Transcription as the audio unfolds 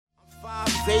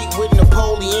Fate with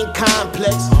Napoleon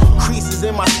complex. Creases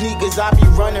in my sneakers, I be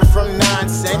running from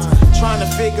nonsense. Trying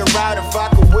to figure out if I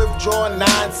could withdraw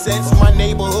nonsense. My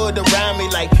neighborhood around me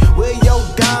like, where your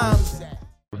dimes at?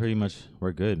 Pretty much,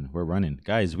 we're good. We're running.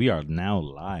 Guys, we are now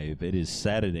live. It is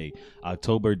Saturday,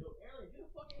 October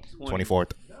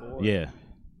 24th. Yeah,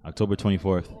 October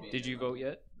 24th. Did you vote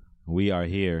yet? We are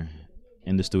here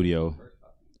in the studio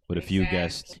with a few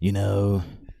guests. You know,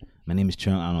 my name is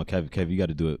Trump. I don't know, Kev, you got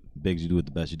to do it. Biggs, you do it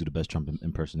the best. You do the best Trump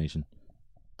impersonation.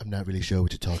 I'm not really sure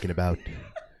what you're talking about,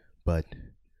 but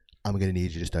I'm going to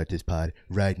need you to start this pod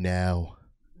right now.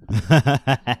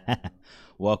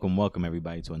 Welcome,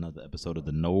 everybody, to another episode of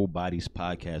the Nobody's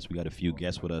Podcast. We got a few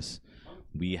guests with us.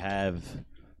 We have,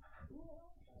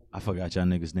 I forgot y'all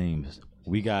niggas' names.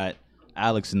 We got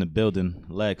Alex in the building.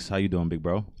 Lex, how you doing, big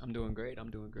bro? I'm doing great.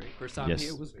 First time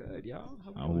here was good, y'all.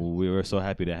 We were so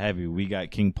happy to have you. We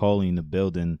got King Paulie in the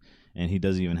building, and he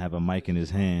doesn't even have a mic in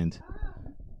his hand.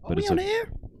 But we on the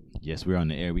air? Yes, we're on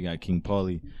the air. We got King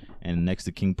Paulie, and next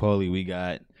to King Paulie, we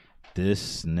got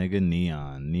this nigga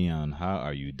Neon. Neon, how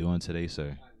are you doing today,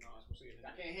 sir?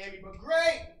 I can't hear me, but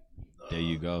great. There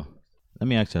you go. Let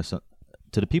me ask you something.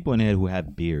 To the people in here who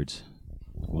have beards,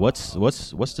 what's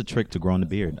the trick to growing the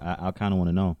beard? I kind of want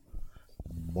to know.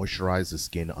 Moisturize the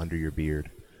skin under your beard.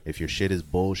 If your shit is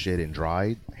bullshit and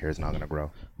dried, hair's not gonna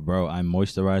grow. Bro, I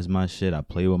moisturize my shit. I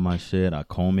play with my shit. I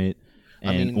comb it.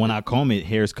 And when I comb it,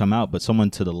 hairs come out. But someone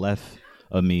to the left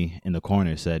of me in the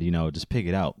corner said, just pick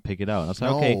it out. And I was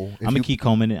like, okay, I'm going to keep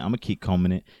combing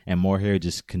it. And more hair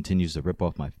just continues to rip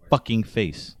off my fucking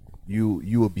face.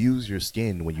 You abuse your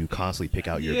skin when you constantly pick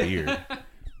out your beard.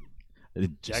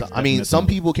 So, some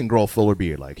people can grow a fuller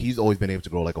beard. Like, he's always been able to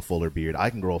grow like a fuller beard. I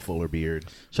can grow a fuller beard.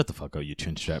 Shut the fuck up, you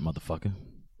chin strap motherfucker.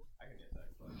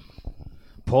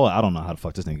 Paul, I don't know how the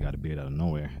fuck this nigga got a beard out of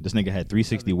nowhere. This nigga had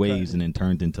 360 waves and then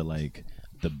turned into like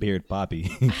the beard poppy.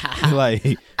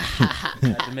 Like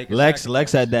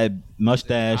Lex had that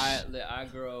mustache. I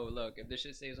grow. Look, if this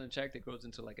shit stays unchecked, it grows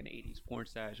into like an '80s porn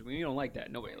stash. When you don't like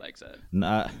that, nobody likes that.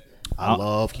 Nah, I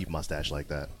love keep mustache like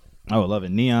that. I would love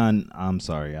it. Neon, I'm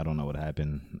sorry, I don't know what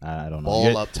happened. I don't know.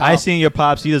 Ball up top. I seen your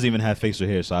pops. He doesn't even have facial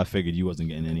hair, so I figured you wasn't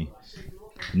getting any.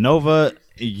 Nova,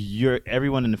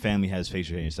 everyone in the family has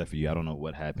facial hair except for you. I don't know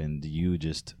what happened. You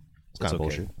just it's kind of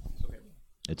bullshit.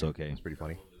 It's okay. It's pretty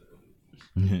funny.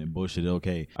 Bullshit.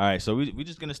 Okay. All right. So we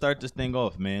just gonna start this thing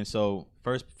off, man. So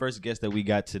first guest that we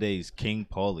got today is King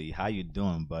Paulie. How you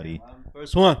doing, buddy?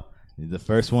 First one. The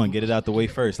first one. Get it out the way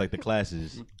first, like the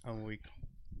classes. I'm weak.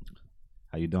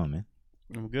 How you doing, man?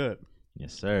 I'm good.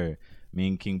 Yes, sir. Me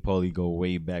and King Paulie go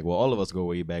way back. Well, all of us go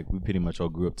way back. We pretty much all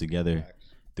grew up together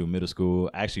through middle school.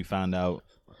 I actually found out,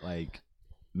 like,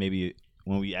 maybe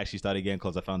when we actually started getting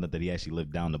close, I found out that he actually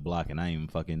lived down the block, and I didn't even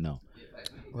fucking know.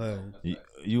 Well,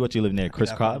 you live near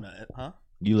Chris Cobb? Huh?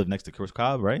 You live next to Chris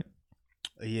Cobb, right?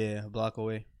 Yeah, a block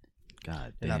away.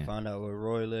 God damn. damn. And I found out where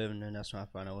Roy lived, and then that's when I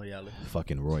found out where y'all live.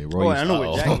 Fucking Roy. Oh, I know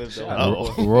where Jack lived,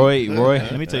 though. Roy,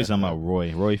 let me tell you something about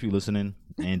Roy. Roy, if you listening,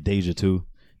 and Deja too,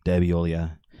 Debbie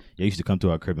Olia. They used to come to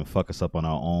our crib and fuck us up on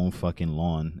our own fucking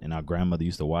lawn, and our grandmother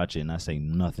used to watch it, and I say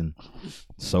nothing.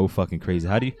 So fucking crazy.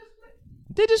 How do you...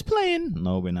 They're just playing.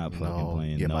 No, we're not fucking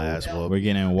playing. Get my ass whooped. We're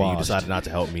getting washed. You decided not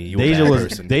to help me. You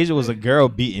Deja was a girl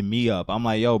beating me up. I'm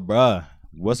like, yo, bruh,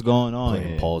 what's going on Putting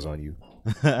here? paws on you.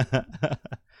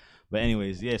 But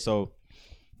anyways, yeah, so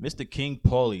Mr. King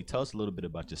Paulie, tell us a little bit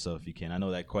about yourself if you can. I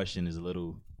know that question is a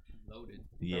little loaded.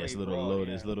 Yeah, it's a little broad, loaded.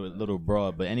 Yeah. It's a little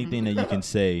broad, but anything that you can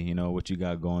say, what you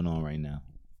got going on right now.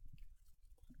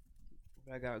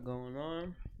 What I got going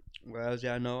on? Well, as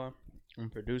y'all know, I'm a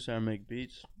producer. I make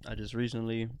beats. I just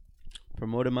recently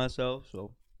promoted myself,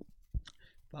 so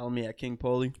follow me at King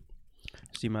Paulie.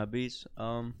 See my beats.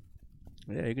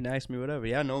 Yeah, you can ask me whatever.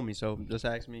 Y'all know me, so just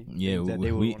ask me. Yeah,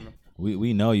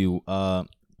 we know you.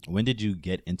 When did you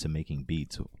get into making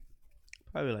beats?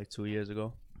 Probably like 2 years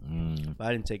ago. But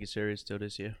I didn't take it serious till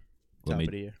this year. Top of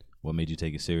the year. What made you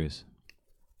take it serious?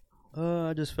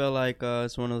 I just felt like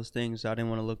it's one of those things I didn't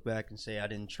want to look back and say I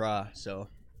didn't try, so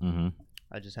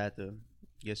I just had to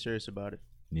get serious about it.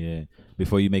 Yeah.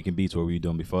 Before you making beats, what were you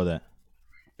doing before that?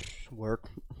 Work.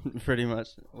 Pretty much.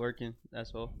 Working.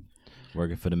 That's all.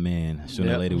 Working for the man.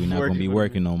 Sooner or later, we're not going to be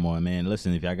working no more, man.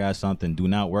 Listen, if y'all got something, do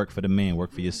not work for the man.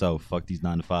 Work for yourself. Fuck these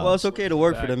 9 to 5s. Well, it's okay to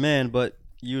work for the man, but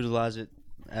utilize it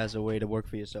as a way to work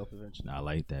for yourself eventually. I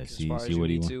like that. See what you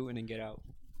need to, and then get out.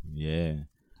 Yeah.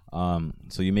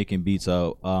 So you're making beats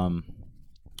out.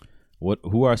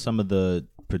 Who are some of the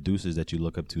producers that you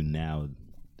look up to now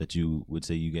that you would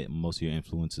say you get most of your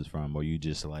influences from, or you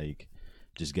just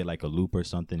get like a loop or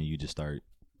something and you just start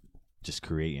just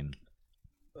creating?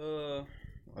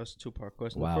 That's a 2-part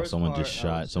question. Wow, someone just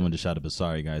shot a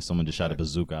Basari, guys. Someone just shot a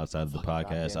bazooka outside of the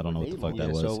podcast. I don't know what the fuck that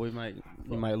was. So we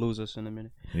might lose us in a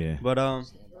minute. Yeah. But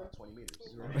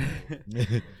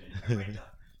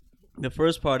the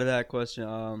first part of that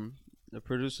question, the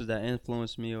producers that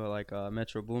influenced me were like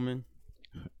Metro Boomin.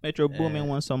 Metro Boomin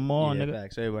want some more, yeah, nigga.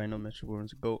 Facts. Everybody know Metro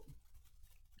Boomin's a GOAT.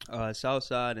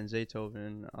 Southside and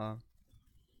Zaytoven. I'm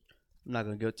not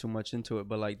gonna get too much into it,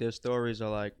 but like their stories are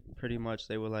like pretty much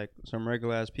they were like some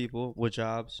regular ass people with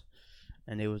jobs,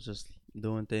 and they was just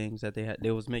doing things that they had.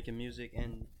 They was making music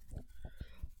and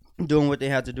doing what they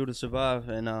had to do to survive,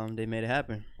 and they made it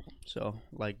happen. So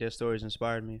like their stories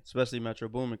inspired me, especially Metro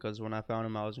Boomin, because when I found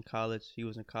him, I was in college. He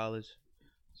was in college,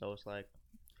 so it's like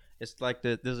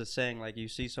there's a saying like you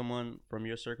see someone from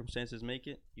your circumstances make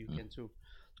it, you can too.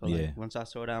 So like, once I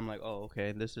saw that, I'm like, oh,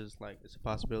 okay, this is like it's a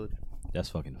possibility. That's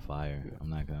fucking fire. I'm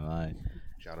not gonna lie.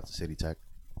 Shout out to City Tech.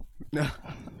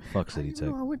 Fuck City Tech.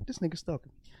 This nigga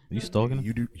stalking. You stalking him?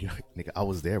 You do, nigga. I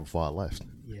was there before I left.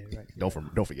 Yeah, right.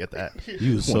 Don't forget that.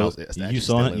 You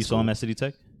saw him at City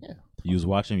Tech? Yeah. You was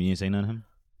watching him. You didn't say nothing to him.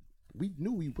 We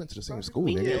knew we went to the same school,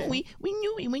 nigga. We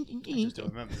knew we went. I just don't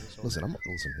remember this. Listen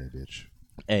here, bitch.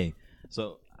 Hey,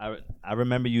 so I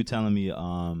remember you telling me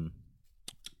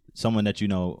someone that you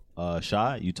know,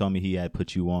 Shy. You told me he had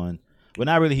put you on. Well,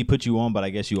 not really. He put you on, but I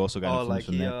guess you also got influence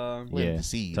from that.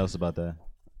 Yeah. Tell us about that.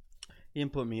 He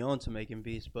didn't put me on to making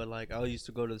beats, but like I used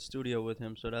to go to the studio with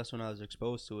him, so that's when I was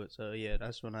exposed to it. So yeah,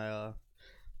 that's when I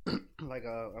I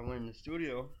went in the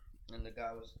studio and the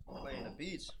guy was playing the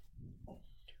beats.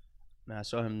 And I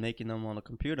saw him making them on the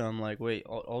computer. I'm like, wait,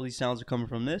 all these sounds are coming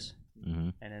from this? Mm-hmm.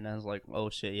 And then I was like, oh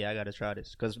shit, yeah, I gotta try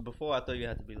this. Because before I thought you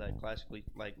had to be like classically,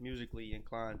 like musically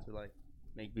inclined to like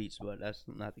make beats, but that's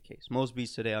not the case. Most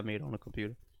beats today I made on a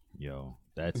computer. Yo,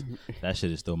 that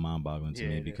shit is still mind-boggling to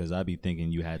me because I be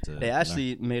thinking you had to. They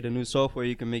actually made a new software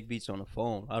you can make beats on the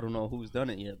phone. I don't know who's done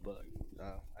it yet, but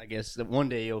I guess that one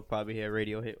day you'll probably hear a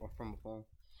radio hit from a phone.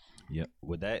 Yeah,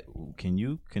 can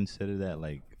you consider that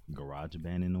like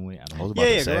GarageBand in a way?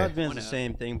 GarageBand's the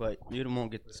same thing, but you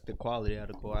won't get the quality out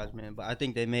of GarageBand. But I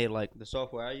think they made like the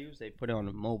software I use, they put it on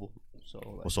the mobile. So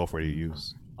like, what software do you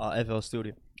use? FL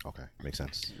Studio. Okay, makes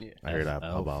sense. Yeah. I hear that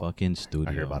about fucking Studio.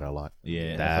 I hear about it a lot.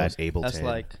 Yeah, that Ableton. That's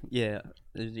like you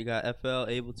got FL,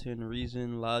 Ableton,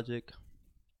 Reason, Logic.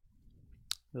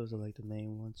 Those are like the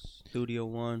main ones. Studio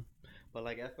One, but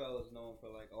like FL is known for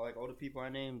like all the people I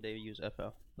named, they use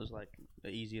FL. It's like the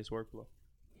easiest workflow.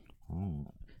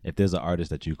 Oh. If there's an artist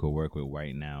that you could work with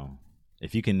right now,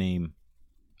 if you can name.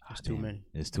 It's too many.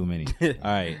 It's too many. All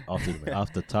right, off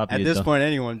the top. At this point,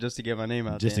 anyone just to get my name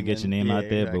out. Just there, to get your name out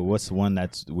there. Exactly. But what's one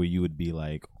that's where you would be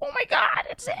like, oh my god,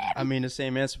 it's him? I mean, the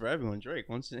same answer for everyone. Drake.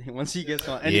 Once he gets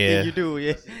on anything you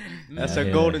do, that's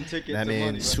a golden ticket to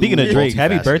money. Speaking of Drake,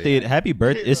 happy birthday!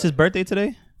 Is his birthday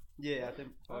today? Yeah, I think.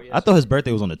 I thought his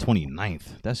birthday was on the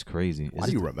 29th. That's crazy. Why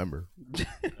do you remember?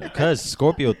 Because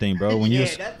Scorpio thing, bro. When you a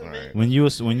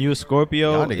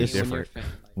Scorpio, it's different.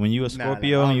 When you a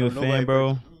Scorpio and you a fan,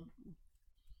 bro.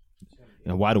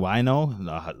 And why do I know?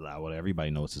 Well, everybody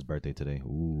knows his birthday today.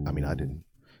 Ooh. I mean, I didn't.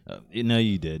 No,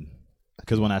 you did.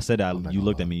 Because when I said that, you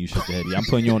looked at me, you shook your head. Yeah, I'm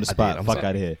putting you on the spot. Fuck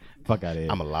out of here. Fuck out of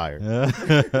here. I'm a liar.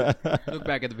 Look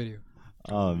back at the video.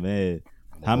 Oh man,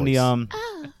 how many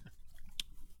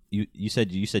You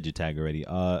said your tag already.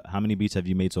 How many beats have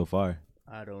you made so far?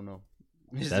 I don't know.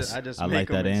 I like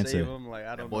that answer.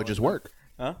 Boy, just work.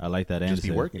 Huh? I like that answer. Just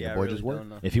be working. Yeah, boy, just work.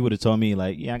 If he would have told me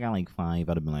like, I got like 5,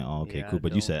 I'd have been like, oh, okay, cool.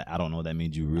 But you said I don't know. That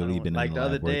means you really been like in the lab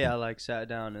other day. working. I like sat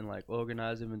down and like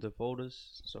organized them into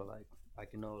folders, so like I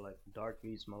can know like dark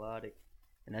beats, melodic,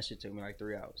 and that shit took me like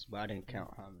 3 hours. But I didn't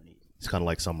count how many. It's kind of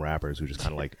like some rappers who just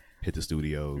kind of like hit the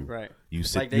studio. Right. You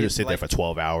just sit there for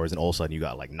 12 hours, and all of a sudden you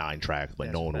got like 9 tracks,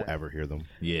 but no one will ever hear them.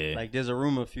 Yeah. Like there's a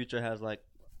rumor Future has like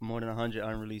more than 100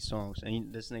 unreleased songs,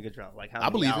 and this nigga dropped like how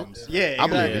many believe albums? it. Yeah,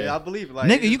 exactly. I believe it. Like,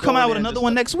 nigga, you come out with another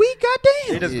one next week?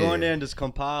 Goddamn. They just go in there and just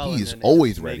compile. He's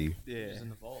always ready. Yeah. In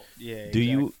the vault. Yeah.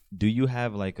 Do you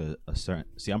have like a certain?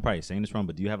 See, I'm probably saying this wrong,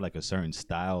 but do you have like a certain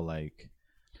style, like,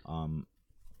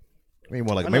 maybe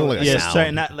more like a sound.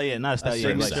 Certain, not a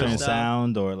style, like certain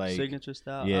sound or like signature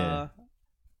style. Yeah.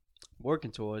 Working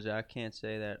towards it. I can't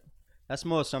say that. That's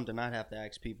more something I'd have to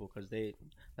ask people because they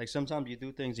like sometimes you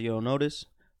do things you don't notice.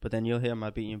 But then you'll hear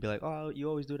my beat and you'll be like, oh, you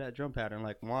always do that drum pattern.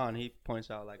 Like Juan, he points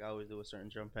out like I always do a certain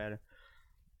drum pattern.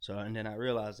 So and then I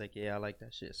realized like, yeah, I like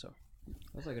that shit. So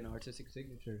that's like an artistic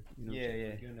signature. You know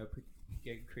yeah.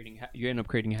 You end up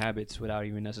creating habits without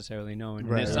even necessarily knowing.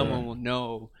 Right, and then someone will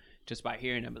know just by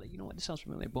hearing them, like, you know what, this sounds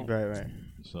familiar. Boom. Right.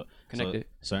 So Connected.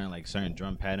 certain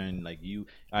drum pattern, like you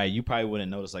probably wouldn't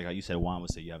notice, like how you said Juan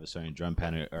would say you have a certain drum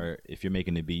pattern, or if you're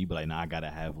making the beat, you be like, nah, I gotta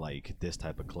have like this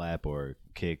type of clap or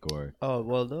kick or. Oh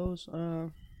well, those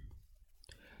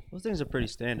things are pretty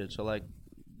standard. So like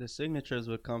the signatures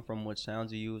would come from what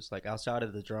sounds you use, like outside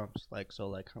of the drums. Like so,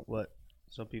 like what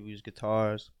some people use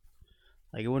guitars.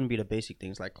 Like it wouldn't be the basic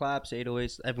things like claps,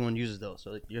 808s. Everyone uses those,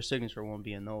 so your signature won't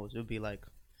be in those. It would be like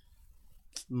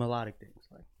melodic things,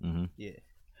 like yeah.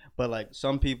 But like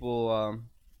some people,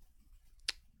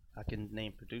 I can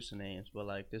name producer names, but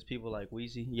like there's people like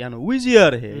Weezy. Y'all know Weezy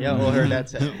out of here. Y'all all heard that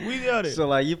tag. Weezy out of here. So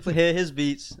like you hear his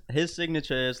beats, his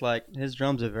signature is like his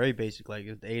drums are very basic. Like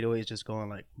the 808 is just going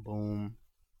like boom,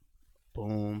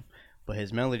 boom, but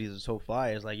his melodies are so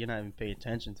fire. It's like you're not even paying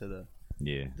attention to the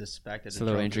fact that it's the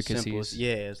little drums are simple. intricacies.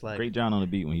 Yeah, it's like Great John on the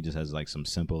beat when he just has like some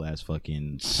simple ass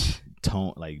fucking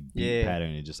tone, like beat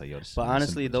pattern, and just like yo. But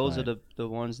honestly, those are the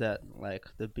ones that like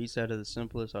the beats that are the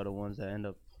simplest are the ones that end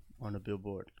up on the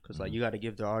Billboard, because like you got to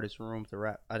give the artist room to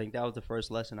rap. I think that was the first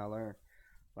lesson I learned.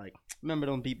 Like remember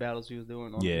them beat battles he was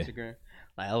doing on Instagram?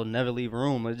 Like I would never leave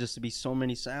room. There'd just be so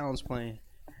many sounds playing.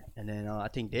 And then I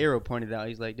think Daryl pointed out,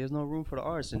 he's like, there's no room for the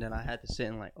artist. And then I had to sit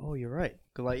and like, oh, you're right.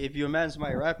 Because like, if you imagine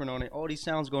somebody rapping on it, all these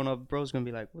sounds going up, bro's going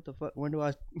to be like, what the fuck? When do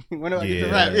I get to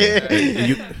rap?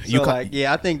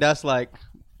 I think that's like,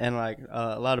 and like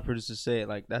a lot of producers say it,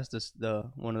 like that's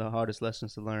the one of the hardest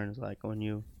lessons to learn is like when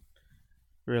you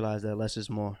realize that less is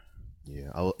more.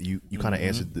 Yeah, you kind of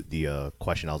answered the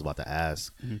question I was about to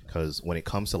ask, because when it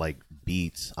comes to like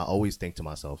beats, I always think to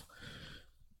myself,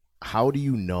 how do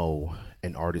you know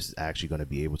an artist is actually going to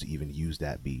be able to even use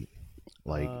that beat?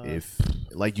 Like if,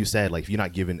 like you said, like if you're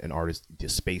not giving an artist the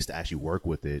space to actually work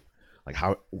with it, like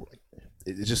how,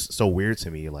 it's just so weird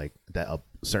to me, like that a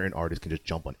certain artist can just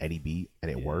jump on any beat and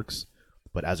it works.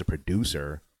 But as a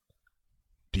producer,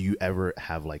 do you ever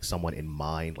have like someone in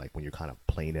mind, like when you're kind of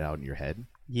playing it out in your head?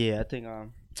 Yeah, I think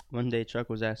one day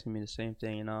Chuck was asking me the same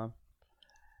thing, and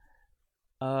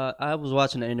I was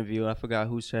watching an interview. I forgot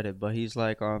who said it, but he's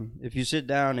like, if you sit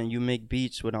down and you make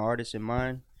beats with an artist in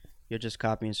mind, you're just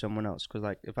copying someone else. Because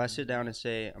like, if I sit down and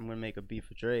say I'm gonna make a beat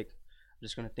for Drake, I'm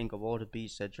just gonna think of all the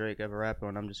beats that Drake ever rapped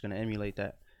on. I'm just gonna emulate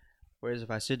that. Whereas if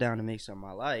I sit down and make something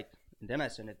I like, and then I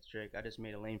send it to Drake, I just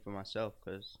made a lane for myself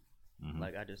because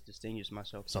like I just distinguished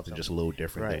myself. Something just a little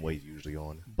different than what he's usually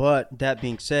on. But that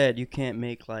being said, you can't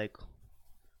make like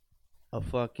a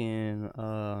fucking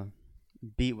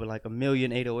beat with like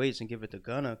 1,000,000 808s and give it to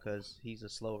Gunna because he's a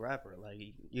slow rapper. Like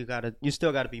you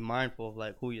still gotta be mindful of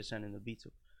like who you're sending the beat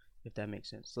to, if that makes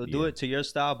sense. So do it to your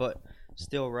style, but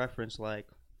still reference like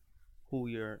who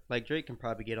you're like. Drake can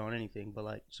probably get on anything, but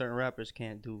like certain rappers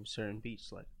can't do certain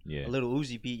beats. Like a little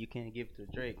Uzi beat, you can't give to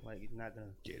Drake. Like he's not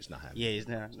gonna. Yeah, it's not happening. Yeah, he's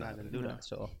not gonna do that.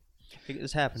 So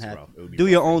it's happen. Do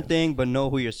your own thing, but know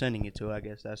who you're sending it to. I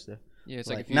guess that's the. Yeah, it's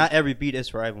like not every beat is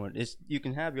for everyone. It's you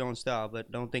can have your own style,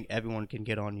 but don't think everyone can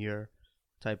get on your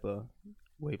type of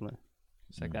wavelength.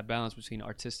 It's like that balance between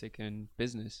artistic and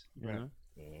business. You know?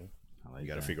 You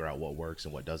got to figure out what works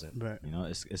and what doesn't. Right. You know,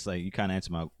 it's like you kind of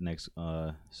answered my next.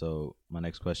 So my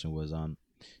next question was,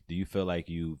 do you feel like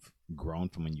you've grown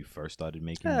from when you first started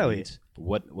making beats?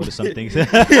 What are some things?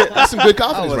 That's some good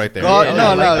confidence right there.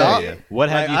 No. What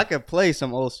have you? I could play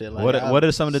some old shit. Like, what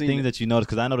are some of the things that you noticed?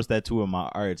 Because I noticed that too in my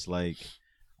arts. Like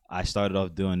I started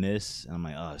off doing this, and I'm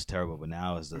like, oh, it's terrible. But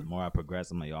now, as the more I progress,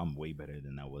 I'm like, oh, I'm way better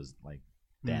than I was. Like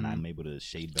then I'm able to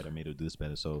shade better, I'm able to do this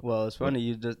better. So well, it's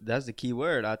funny. That's the key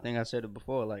word. I think I said it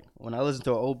before. Like when I listen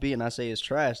to an old beat and I say it's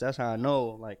trash, that's how I know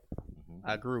like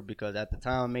I grew, because at the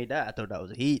time I made that, I thought that was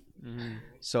a heat.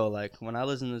 So like when I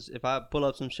listen to this, if I pull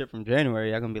up some shit from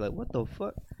January, I'm gonna be like, what the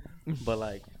fuck? But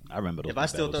like I remember those if I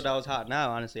still thought that was hot now,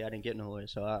 honestly, I didn't get nowhere.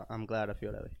 So I'm glad I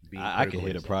feel that way. I can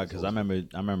hit a prod because I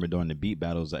remember during the beat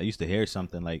battles, I used to hear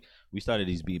something like we started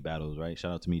these beat battles, right?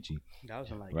 Shout out to Michi. That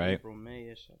was in like right? April,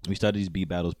 May-ish. We started these beat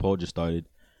battles. Paul just started,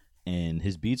 and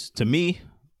his beats to me.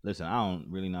 Listen, I don't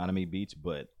really know how to make beats,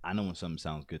 but I know when something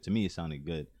sounds good. To me, it sounded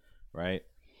good, right?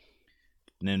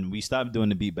 And then we stopped doing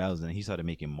the beat battles, and he started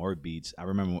making more beats. I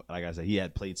remember, like I said, he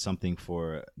had played something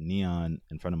for Neon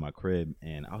in front of my crib,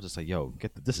 and I was just like, "Yo,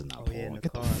 this is not Paul.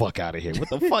 Get the fuck out of here! What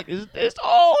the fuck is this?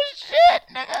 Oh shit,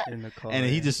 nigga!" In the car, and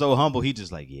he just so humble. He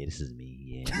just like, "Yeah, this is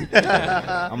me."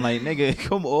 Yeah, I'm like, "Nigga,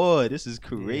 come on, this is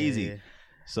crazy." Yeah.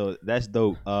 So that's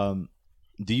dope.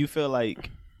 Do you feel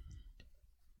like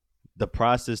the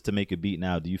process to make a beat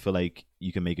now? Do you feel like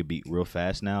you can make a beat real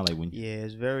fast now? Like when? Yeah,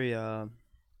 it's very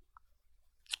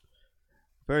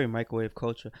very microwave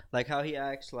culture. Like how he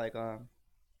acts, like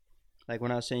like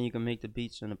when I was saying you can make the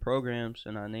beats in the programs,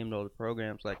 and I named all the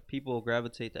programs, like people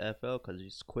gravitate to FL because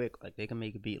it's quick. Like they can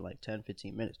make a beat in like 10,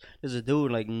 15 minutes. There's a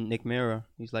dude like Nick Mira.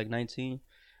 He's like 19.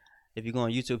 If you go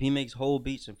on YouTube, he makes whole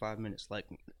beats in 5 minutes, like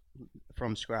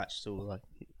from scratch. So like,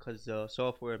 because the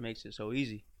software makes it so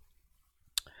easy.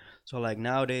 So like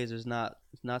nowadays, it's not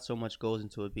so much goes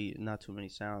into a beat, not too many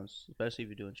sounds, especially if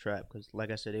you're doing trap. Because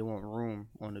like I said, they want room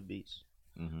on the beats.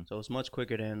 Mm-hmm. So it's much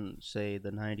quicker than say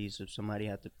the 90s if somebody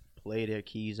had to play their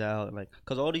keys out, like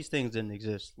because all these things didn't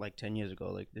exist like 10 years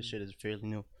ago. Like this shit is fairly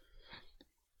new.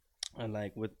 And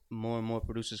like with more and more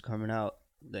producers coming out,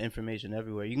 the information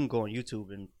everywhere. You can go on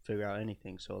YouTube and figure out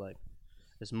anything. So like,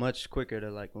 it's much quicker to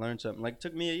like learn something. Like it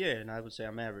took me a year, and I would say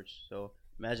I'm average. So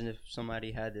imagine if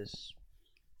somebody had this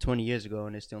 20 years ago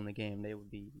and they're still in the game, they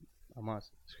would be a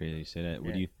monster. It's crazy you say that.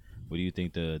 Yeah. What do you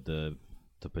think the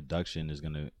production is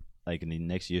gonna like in the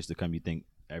next years to come? You think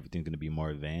everything's gonna be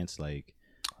more advanced? Like,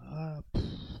 I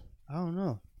don't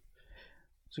know.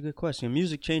 It's a good question.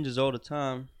 Music changes all the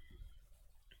time.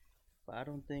 I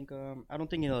don't think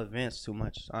it'll advance too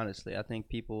much. Honestly, I think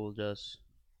people just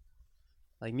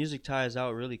like music tires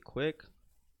out really quick,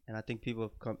 and I think people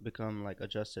have become like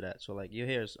adjusted to that. So like you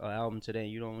hear an album today,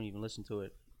 you don't even listen to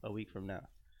it a week from now.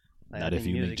 Like, not if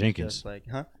you Mick Jenkins. Like,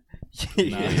 huh?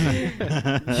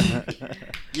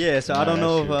 Yeah. So I don't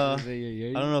know if I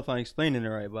don't know if I'm explaining it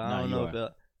right, but I don't know if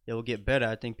it will get better.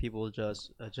 I think people will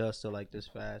just adjust to like this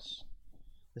fast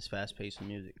pace of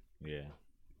music. Yeah.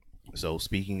 So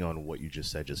speaking on what you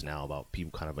just said just now about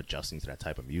people kind of adjusting to that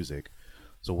type of music,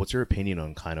 so what's your opinion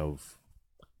on kind of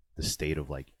the state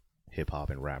of like hip hop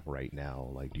and rap right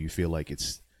now? Like, do you feel like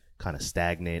it's kind of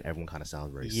stagnant? Everyone kind of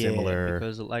sounds very similar.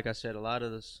 Because like I said, a lot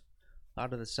of the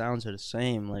sounds are the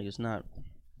same. Like it's not.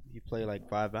 You play like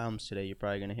 5 albums today, you're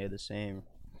probably gonna hear the same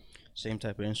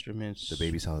type of instruments. The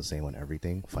baby sounds the same on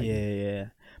everything. Yeah.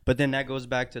 But then that goes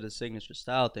back to the signature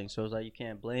style thing. So it's like you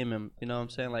can't blame him. You know what I'm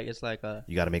saying? Like it's like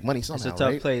you got to make money somehow. It's a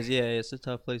tough right? place. Yeah, it's a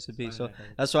tough place to be. So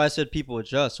that's why I said people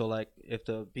adjust. So like if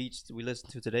the beats we listen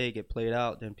to today get played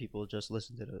out, then people just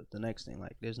listen to the next thing.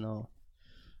 Like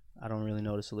I don't really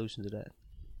know the solution to that.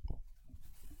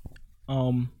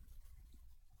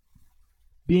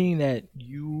 Being that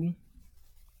you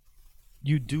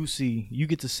do see, you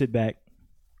get to sit back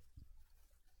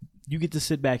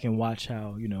and watch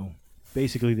how,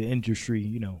 basically the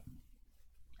industry,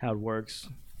 how it works,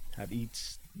 how it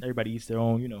eats. Everybody eats their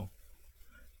own,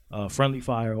 friendly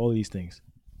fire, all these things.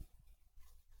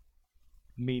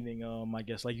 Meaning, I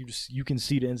guess like you can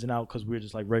see the ins and outs because we're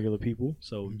just like regular people.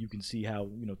 So you can see how,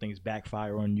 things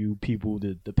backfire on you, people,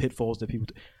 the pitfalls that people.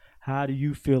 How do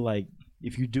you feel like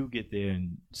if you do get there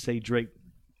and say Drake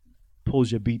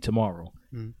pulls your beat tomorrow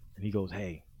and he goes,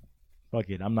 hey, fuck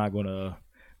it, I'm not gonna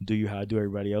do you how I do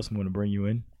everybody else. I'm gonna bring you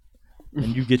in,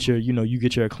 and you get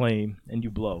your acclaim and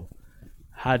you blow.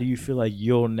 How do you feel like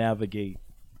you'll navigate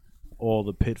all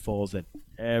the pitfalls that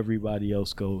everybody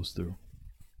else goes through?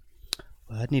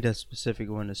 Well, I need a specific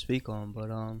one to speak on, but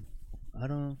I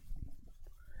don't.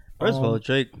 First of all,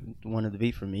 Drake wanted the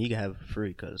beat from me. He can have it for free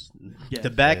because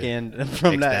the back end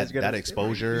from that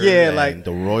exposure, like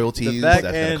the royalties, the back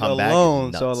that's end gonna come alone.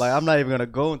 back So like, I'm not even gonna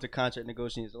go into contract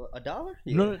negotiations. $1?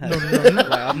 Yeah. No.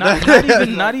 Like,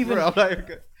 not even. Bro,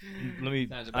 let me.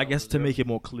 I guess to make it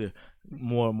more clear,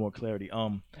 more clarity.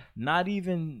 Not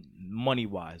even money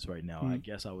wise right now. I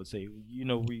guess I would say.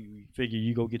 We figure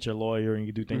you go get your lawyer and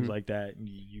you do things like that, and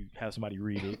you have somebody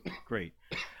read it. Great.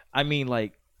 I mean,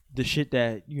 like. The shit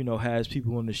that has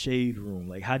people in the shade room,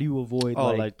 like how do you avoid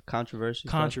like controversy?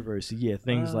 Yeah,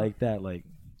 things like that. Like,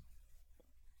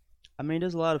 I mean,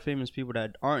 there's a lot of famous people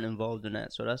that aren't involved in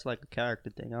that, so that's like a character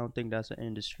thing. I don't think that's an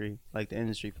industry. Like the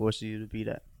industry forces you to be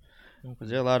that. Because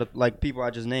there are a lot of like people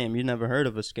I just named. You never heard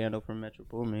of a Scandal from Metro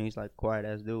Boomin. He's like quiet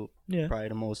ass dude. Yeah, probably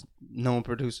the most known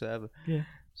producer ever. Yeah.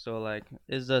 So like,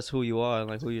 it's just who you are, and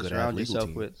like who you surround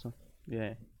yourself with. So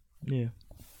yeah.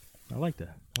 I like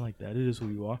that. It is who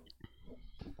you are.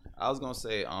 I was gonna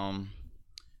say,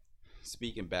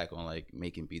 speaking back on like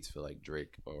making beats for like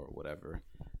Drake or whatever,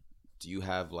 do you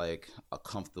have like a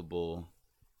comfortable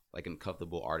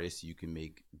artist you can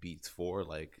make beats for,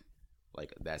 like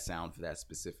that sound for that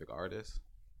specific artist?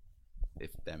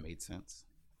 If that made sense.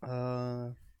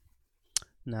 No,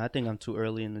 I think I'm too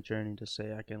early in the journey to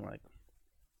say I can like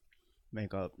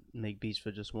make beats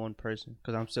for just one person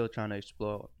because I'm still trying to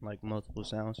explore like multiple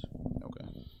sounds. Okay.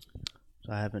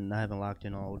 So I haven't locked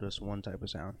in on just one type of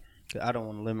sound. I don't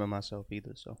want to limit myself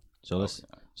either. So let's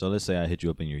say I hit you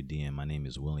up in your DM. My name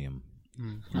is William.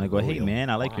 And I go, hey man,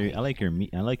 I like your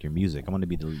music. I want to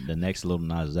be the next Lil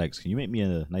Nas X. Can you make me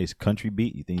a nice country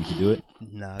beat? You think you can do it?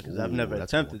 Nah, because I've never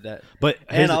attempted that. But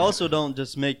I also don't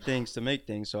just make things to make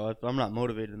things. So if I'm not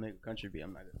motivated to make a country beat,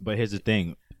 I'm not gonna. But here's the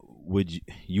thing: would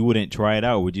you wouldn't try it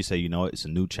out? Or would you say, you know, it's a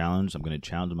new challenge? I'm going to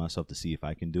challenge myself to see if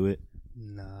I can do it.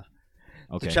 Nah.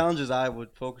 Okay. The challenges I would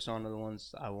focus on are the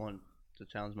ones I want to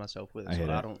challenge myself with.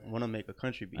 I don't want to make a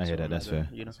country beat. I hear that. That's fair.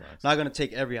 You know, I'm not gonna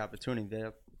take every opportunity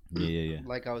there. Yeah.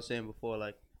 Like I was saying before,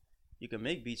 like you can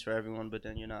make beats for everyone, but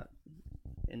then you're not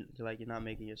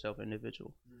making yourself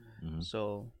individual. Mm-hmm.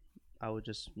 So I would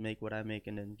just make what I make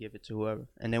and then give it to whoever.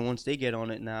 And then once they get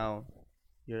on it, now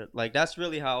you're like, that's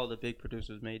really how the big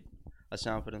producers made a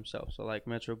sound for themselves. So like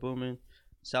Metro Boomin,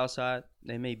 Southside,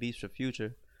 they made beats for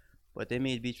Future, but they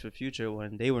made beats for Future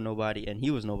when they were nobody and he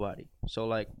was nobody. So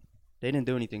like they didn't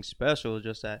do anything special,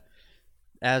 just that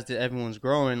as everyone's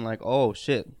growing, like, oh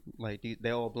shit, like they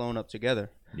all blown up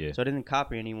together. Yeah. So they didn't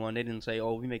copy anyone. They didn't say,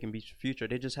 oh, we making beats for Future.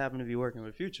 They just happened to be working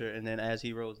with Future, and then as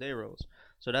he rose, they rose.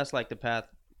 So that's like the path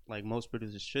like most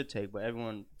producers should take. But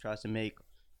everyone tries to make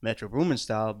Metro Boomin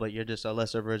style, but you're just a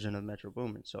lesser version of Metro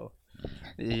Boomin. So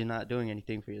you're not doing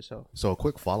anything for yourself. So a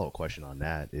quick follow-up question on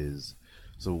that is,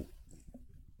 so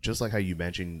just like how you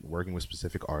mentioned working with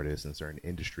specific artists in certain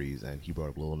industries, and he brought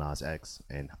up Lil Nas X,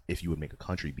 and if you would make a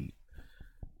country beat,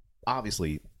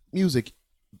 obviously music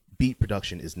beat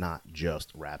production is not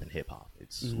just rap and hip hop.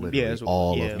 It's literally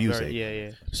all of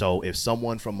music. So if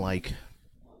someone from like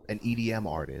an EDM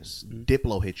artist,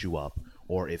 Diplo hit you up,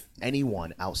 or if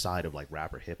anyone outside of like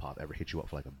rap or hip hop ever hit you up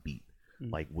for like a beat,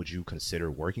 like would you consider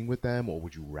working with them, or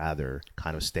would you rather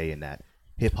kind of stay in that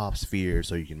hip hop sphere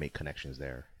so you can make connections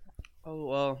there? Oh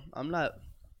well,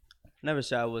 never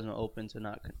said I wasn't open to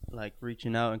not like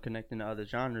reaching out and connecting to other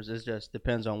genres. It just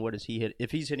depends on what is he hit. If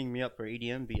he's hitting me up for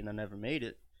EDM beat and I never made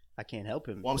it, I can't help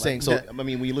him. Well, I'm saying, so I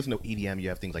mean, when you listen to EDM, you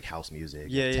have things like house music,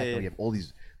 techno, you have all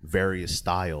these various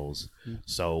styles.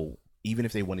 So even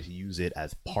if they wanted to use it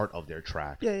as part of their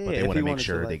track, but they want to make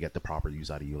sure they get the proper use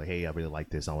out of you. Like, hey, I really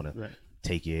like this. I want to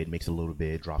take it, mix it a little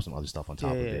bit, drop some other stuff on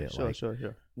top of it. Sure.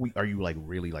 Are you like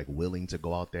really like willing to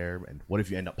go out there? And what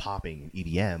if you end up popping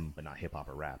EDM but not hip hop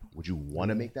or rap? Would you want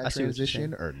to make that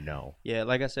transition or no? Yeah,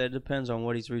 like I said, it depends on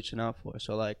what he's reaching out for.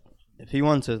 So like, if he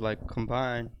wants to like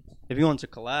combine, if he wants to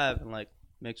collab and like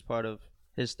mix part of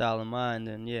his style and mine,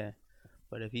 then yeah.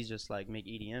 But if he's just like make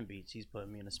EDM beats, he's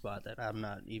putting me in a spot that I'm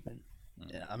not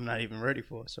even ready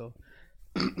for. So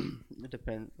it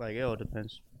depends. Like it all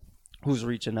depends who's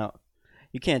reaching out.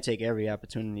 You can't take every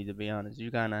opportunity, to be honest.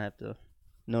 You kind of have to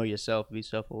know yourself, be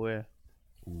self-aware.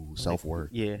 Ooh, self-worth.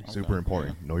 Yeah. Super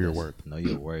important. Know your worth. Know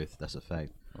your worth. That's a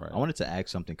fact. Right. I wanted to ask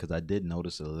something because I did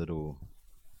notice a little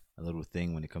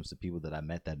thing when it comes to people that I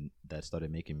met that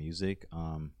started making music.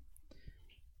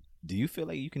 Do you feel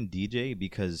like you can DJ?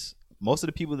 Because most of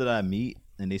the people that I meet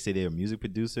and they say they're a music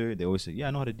producer, they always say, yeah,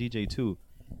 I know how to DJ too.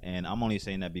 And I'm only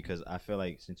saying that because I feel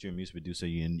like since you're a music producer,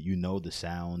 you know the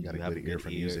sound. You have a good ear for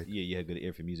music. Yeah, you have good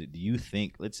ear for music. Do you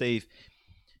think, let's say if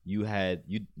you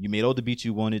made all the beats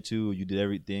you wanted to, you did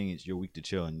everything, it's your week to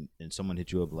chill, and someone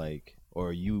hit you up like,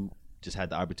 or you just had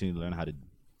the opportunity to learn how to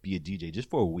be a DJ just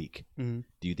for a week. Do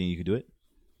you think you could do it?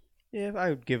 Yeah, if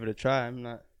I would give it a try.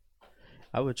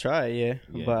 I would try, yeah,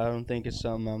 but I don't think it's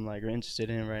something I'm like interested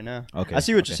in right now. Okay, I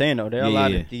see what you're saying though. There are a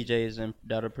lot of DJs and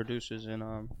that are producers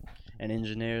and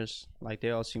engineers. Like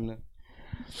they all seem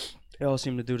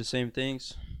to do the same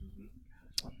things.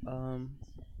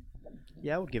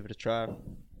 Yeah, I would give it a try.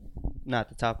 Not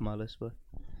the top of my list, but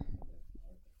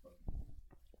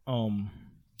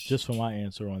just for my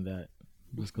answer on that,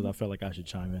 just because I felt like I should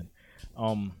chime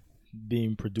in.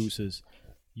 Being producers,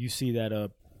 you see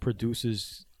that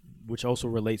producers, which also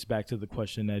relates back to the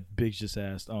question that Biggs just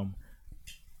asked.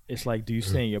 It's like, do you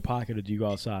stay in your pocket or do you go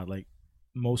outside? Like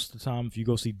most of the time, if you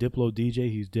go see Diplo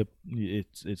DJ,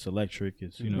 it's electric.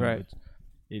 It's right.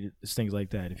 It's things like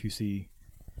that. If you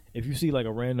see like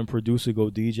a random producer go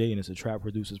DJ and it's a trap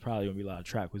producer, it's probably gonna be a lot of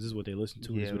trap because this is what they listen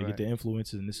to. This is where they get their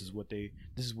influences, and this is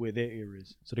where their ear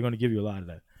is. So they're gonna give you a lot of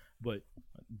that. But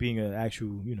being an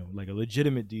actual, like a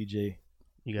legitimate DJ,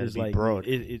 you gotta be broad.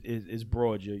 It's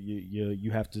broad.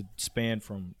 You have to span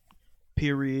from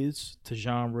periods to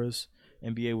genres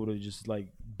and be able to just like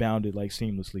bound it like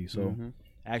seamlessly. So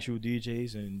actual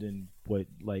DJs and then what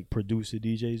like producer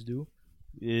DJs do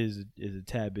is a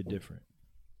tad bit different.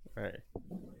 Right.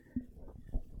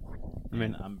 I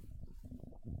mean,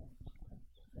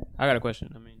 I got a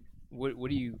question. I mean, what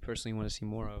do you personally want to see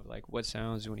more of? Like, what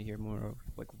sounds do you want to hear more of?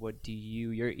 Like, what do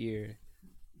your ear?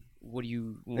 What do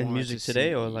you want in music to today,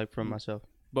 see? or like from myself?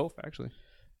 Both, actually.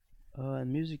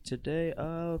 In music today,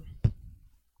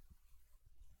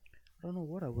 I don't know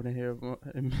what I want to hear.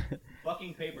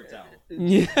 Fucking paper towel.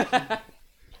 Yeah.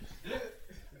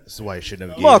 This is why I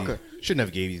shouldn't have Marker.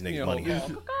 gave these niggas money.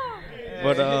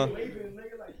 But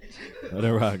Let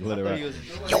it rock. Let it rock.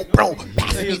 Yo, bro,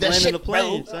 pass he me was that landing shit, the bro.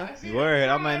 planes, huh? Word.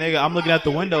 I'm like, nigga, I'm looking out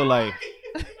the window like.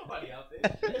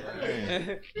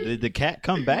 Did the cat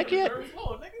come back yet?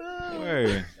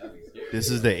 Word. This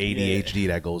is the ADHD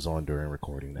that goes on during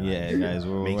recording now. Yeah, guys, Makes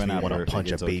we're me not want to perfect.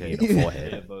 punch a It's baby okay. in the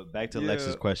forehead. Yeah, but back to Yeah.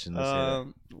 Lex's question. Let's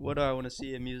hear What do I want to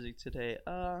see in music today?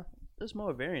 There's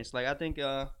more variance. Like I think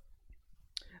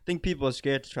people are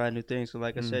scared to try new things. So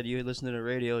like I said, you listen to the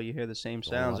radio, you hear the same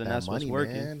sounds, and that's what's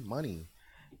working. Man. Money.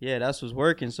 Yeah, that's what's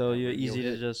working. So you're easy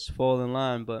to just fall in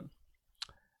line. But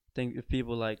I think if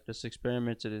people like just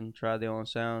experimented and try their own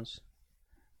sounds,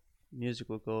 music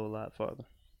will go a lot farther.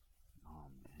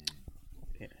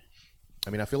 I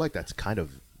mean, I feel like that's kind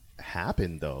of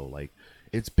happened though. Like,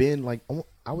 it's been like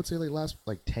I would say like last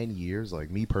like 10 years. Like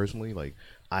me personally, like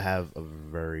I have a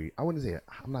very I wouldn't say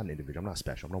I'm not an individual. I'm not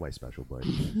special. I'm nobody special, but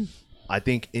I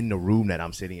think in the room that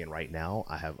I'm sitting in right now,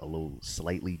 I have a little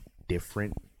slightly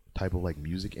different type of like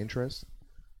music interest.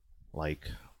 Like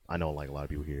I know like a lot of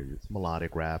people here, it's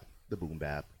melodic rap, the boom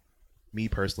bap. Me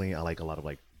personally, I like a lot of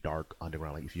like dark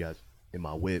underground. Like if you guys in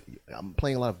my whip, I'm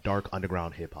playing a lot of dark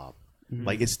underground hip hop.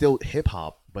 Like it's still hip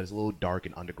hop, but it's a little dark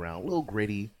and underground, a little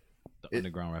gritty. The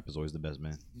underground rap is always the best,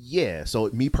 man. Yeah, so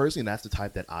me personally, that's the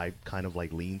type that I kind of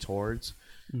like lean towards,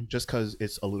 just because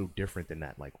it's a little different than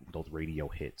that, like those radio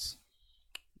hits.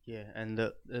 Yeah, and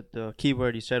the key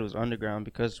word he said was underground,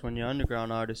 because when you're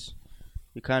underground artist,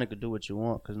 you kind of could do what you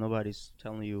want because nobody's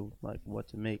telling you like what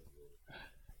to make.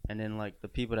 And then like the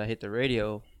people that hit the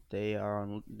radio, they're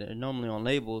normally on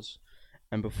labels.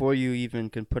 And before you even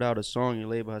can put out a song, your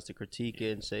label has to critique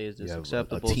it and say, is this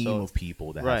acceptable? A team of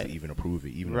people that have to even approve it,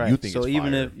 even if you think so it's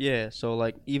even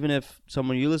fire. Even if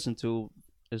someone you listen to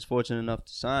is fortunate enough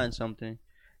to sign something,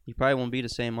 he probably won't be the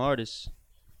same artist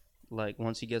like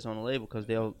once he gets on the label, because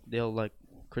they'll like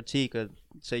critique or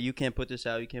say you can't put this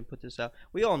out, you can't put this out.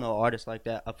 We all know artists like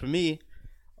that. For me,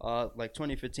 like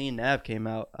 2015, Nav came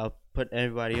out. I put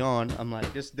everybody on. I'm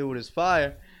like, this dude is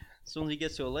fire. As soon as he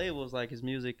gets to a label, it's like his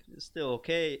music is still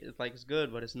okay. It's like it's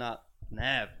good, but it's not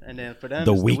Nav. And then for them,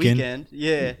 The it's Weeknd? The Weeknd.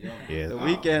 Yeah. Yeah. The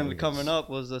Weeknd coming up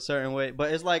was a certain way.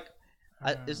 But it's like,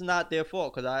 it's not their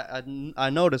fault, because I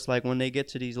noticed like when they get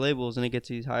to these labels and they get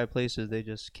to these higher places, they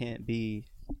just can't be.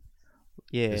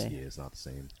 Yeah. It's not the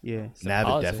same. Yeah. Nav is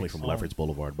politics. definitely from Lefferts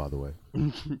Boulevard, by the way.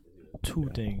 Two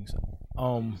things.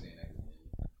 No,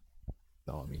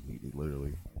 I mean he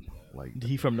literally like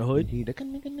He from the hood.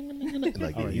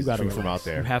 like All right, he's you gotta free from relax. out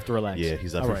there. You have to relax. Yeah,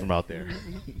 he's All definitely right. from out there.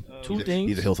 Two things.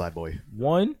 He's a hillside boy.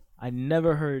 One, I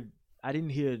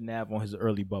didn't hear Nav on his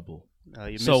early bubble.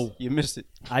 You missed it.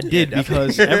 I did,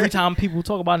 because every time people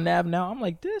talk about Nav now, I'm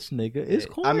like, this nigga is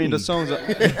corny. I mean, the songs are,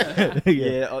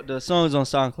 the songs on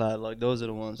SoundCloud, like those are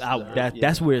the ones.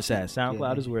 That's where it's at.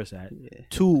 SoundCloud is where it's at. Yeah.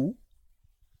 Two,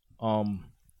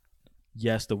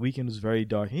 yes, The Weeknd was very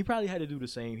dark. He probably had to do the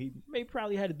same. He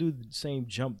probably had to do the same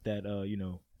jump that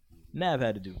Nav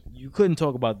had to do. You couldn't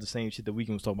talk about the same shit that Weeknd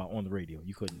was talking about on the radio.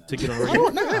 You couldn't to get on the radio.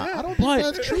 I don't think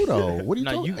that's true though. What are you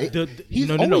talking? He's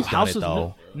no. always done House it, of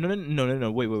though.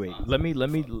 no. Wait. Let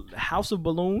me. House of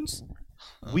Balloons,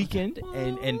 Weeknd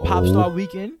and Popstar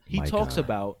Weeknd. He talks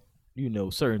about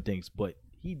certain things, but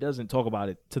he doesn't talk about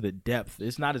it to the depth.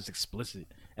 It's not as explicit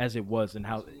as it was in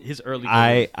how his early.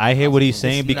 I hear what he's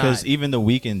saying, It's because not. even The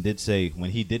Weeknd did say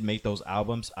when he did make those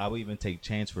albums, I would even take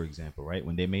Chance for example, right?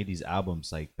 When they made these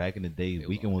albums, like back in the day,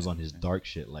 Weeknd was on his dark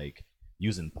shit, like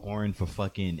using porn for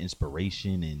fucking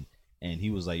inspiration, and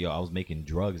he was like, yo, I was making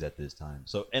drugs at this time.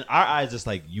 So in our eyes, it's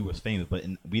like you was famous, but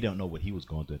we don't know what he was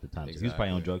going through at the time. So he was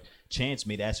probably on drugs. Chance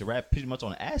made acid rap pretty much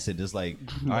on acid. It's like,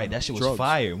 all right, that shit was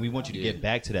fire, and we want you to get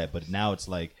back to that. But now it's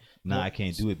like, nah, I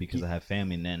can't do it because I have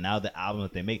family. And then now the album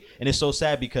that they make, and it's so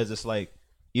sad because it's like,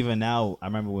 even now, I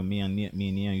remember when me and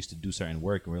Neon used to do certain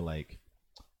work, and we're like,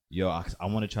 yo, I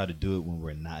want to try to do it when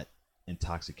we're not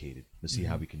intoxicated to see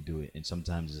how we can do it. And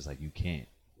sometimes it's like you can't,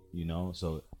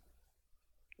 so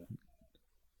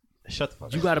shut the fuck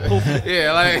up. You gotta pull.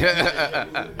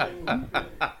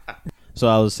 So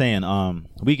I was saying,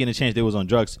 Weeknd and Chance, they was on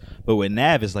drugs, but with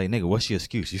Nav, it's like, nigga, what's your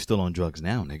excuse? You still on drugs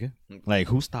now, nigga? Like,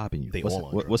 who's stopping you? They all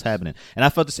on What's happening? And I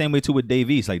felt the same way too with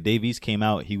Dave East. Like, Dave East came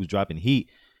out, he was dropping heat,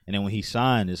 and then when he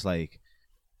signed, it's like,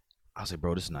 I was like,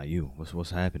 bro, this is not you.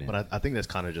 What's happening? But I think that's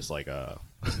kind of just like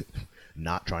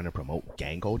not trying to promote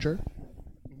gang culture.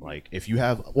 Like if you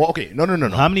have, no.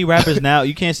 How many rappers now?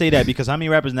 You can't say that, because how many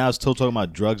rappers now is still talking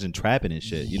about drugs and trapping and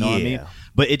shit? You know what I mean? Yeah.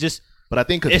 But it just, But I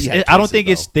think I don't think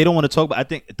it's they don't want to talk about. I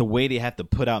think the way they have to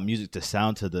put out music to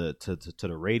sound to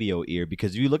the radio ear,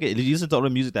 because if you look at, you listen to all the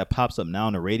music that pops up now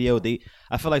on the radio,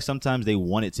 I feel like sometimes they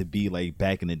want it to be like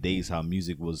back in the days how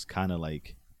music was kind of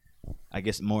like, I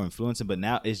guess, more influencing. But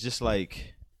now it's just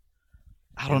like,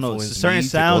 I don't know, certain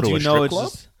sounds, you know, it's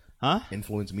just,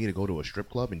 influenced me to go to a strip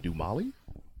club and do Molly.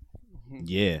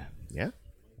 Yeah.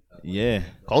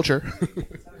 Culture.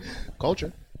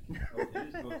 Culture.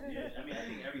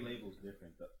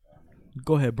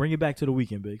 Go ahead, bring it back to the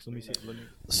weekend, Biggs. Let me see.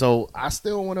 So I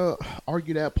still want to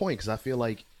argue that point because I feel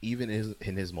like even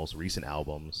in his most recent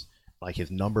albums, like his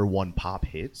 #1 pop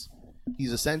hits,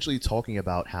 he's essentially talking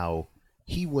about how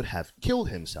he would have killed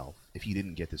himself if he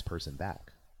didn't get this person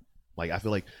back. Like I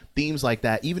feel like themes like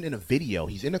that, even in a video,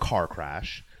 he's in a car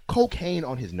crash, cocaine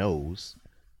on his nose,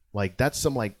 like that's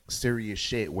some like serious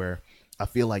shit where I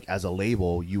feel like as a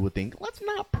label, you would think, let's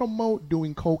not promote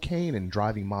doing cocaine and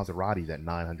driving Maseratis at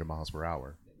 900 miles per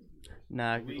hour.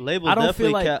 Nah, labels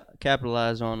definitely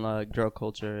capitalize on like drug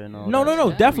culture and all.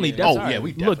 No, definitely. That's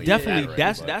we definitely.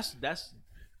 That's.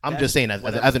 I'm just saying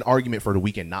as an argument for the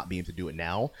weekend not being able to do it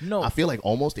now. No, I feel like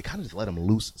almost they kind of just let him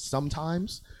loose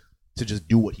sometimes to just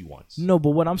do what he wants. No, but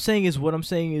what I'm saying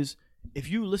is, if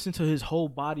you listen to his whole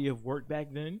body of work back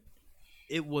then,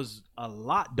 it was a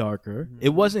lot darker. Mm-hmm. It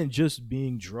wasn't just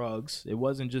being drugs. It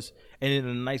wasn't just and in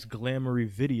a nice glamoury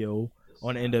video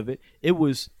on the end of it. It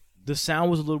was the sound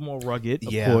was a little more rugged,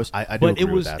 of course. I do agree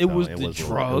with that, it was the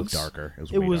drugs.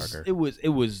 It was darker. It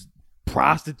was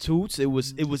prostitutes. It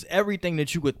was everything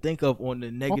that you could think of on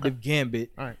the negative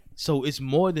gambit. All right. So it's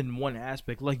more than one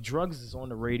aspect. Like drugs is on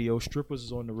the radio, strippers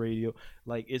is on the radio.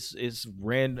 Like it's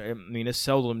random. I mean, it's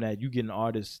seldom that you get an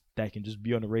artist that can just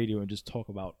be on the radio and just talk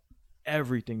about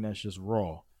everything that's just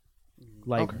raw.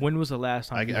 Like when was the last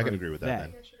time? I can agree with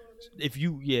that. Then. If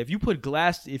you put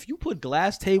glass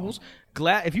tables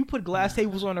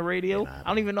on the radio, I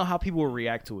don't even know how people will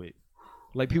react to it.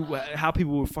 Like how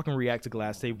people would fucking react to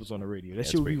glass tables on the radio. That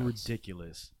shit would be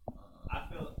ridiculous.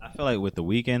 I feel like with The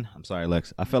Weeknd, I'm sorry,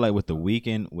 Lex. I feel like with The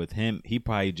Weeknd, with him, he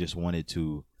probably just wanted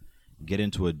to get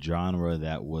into a genre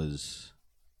that was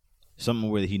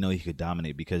something where he could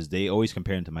dominate, because they always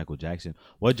compare him to Michael Jackson.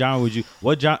 What genre would you?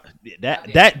 What genre?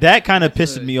 That kind of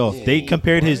pisses me off. They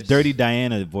compared his Dirty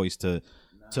Diana voice to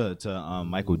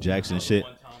Michael Jackson shit.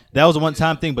 That was a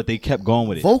one-time thing, but they kept going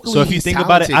with it. Vocally, so if you think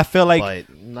about it, I feel like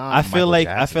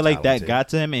talented. that got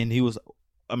to him, and he was.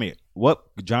 I mean, what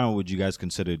genre would you guys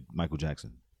consider Michael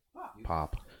Jackson?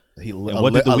 Pop.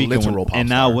 What did The Weeknd? And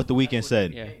now star. What The Weeknd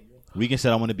said? Yeah. Weeknd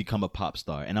said, "I want to become a pop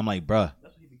star," and I'm like, bruh.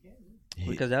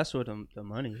 Because that's what the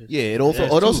money is. Yeah, it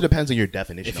also depends on your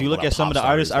definition. If you look at some of the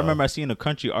artists, I remember I seen a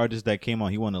country artist that came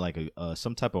on. He won like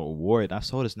some type of award. I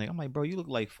saw this nigga. I'm like, bro, you look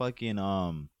like fucking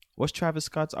what's Travis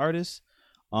Scott's artist?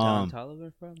 Don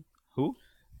Toliver from who?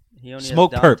 He only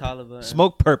Smoke has Perp. Toliver.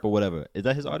 Smoke Perp or whatever. Is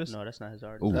that his artist? No, that's not his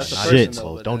artist. Oh shit!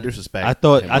 Don't disrespect. I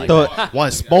thought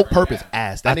one Smoke Perp is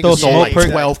ass. That I nigga thought sold like Smoke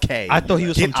Perp 12K. I thought he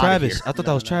was from Travis. Here. I thought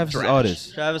that was Travis's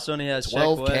artist. Travis only has 12K?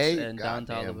 Sheck West and Don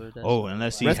Goddamn. Toliver. Oh,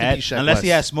 unless he West.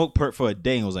 had Smoke Perp for a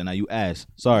day and was like, "Now you ass."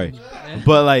 Sorry,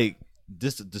 but like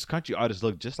this country artist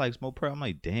look just like Smoke Perp. I'm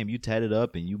like, damn, you tatted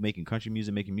up and you making country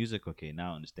music, making music. Okay,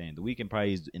 now I understand. The Weeknd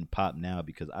probably is in pop now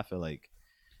because I feel like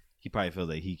he probably feels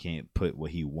like he can't put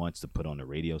what he wants to put on the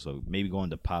radio. So maybe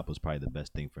going to pop was probably the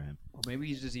best thing for him. Or maybe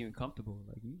he's just even comfortable.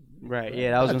 Right.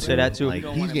 Yeah, I was gonna say that too. Like,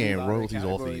 he's getting royalties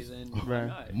off these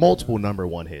Right. multiple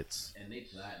 #1 hits. And they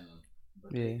platinum.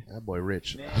 Yeah. That boy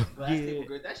rich.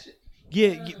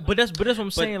 Yeah, but that's what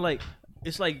I'm saying. Like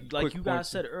it's like you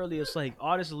guys said earlier. It's like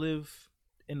artists live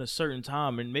in a certain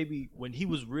time, and maybe when he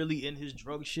was really in his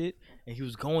drug shit and he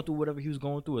was going through whatever he was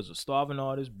going through as a starving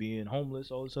artist, being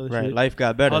homeless, all this other shit. Life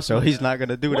got better, so he's not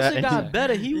gonna do Once that. it got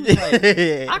better, he was like,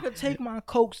 I could take my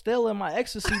coke still and my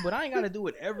ecstasy, but I ain't gotta do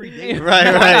it every day. Right,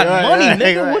 I got money, right,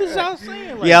 nigga. right, What is y'all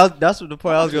saying? Like, Yeah, that's what the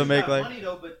point I was gonna make. Like, money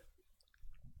though, but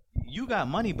you got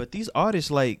money, but these artists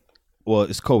like. Well,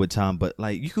 it's COVID time, but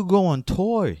like you could go on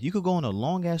tour. You could go on a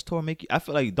long ass tour. I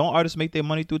feel like don't artists make their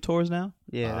money through tours now?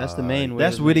 yeah, that's the main way.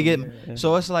 That's where they get. Yeah.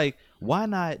 So it's like, why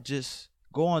not just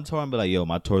go on tour and be like, yo,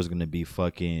 my tour is gonna be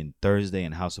fucking Thursday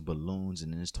in House of Balloons,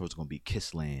 and then this tour is gonna be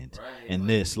Kissland, and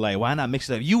this. Like, why not mix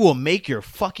it up? You will make your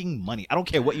fucking money. I don't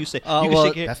care what you say. You can well,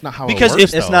 shake your, That's not how because it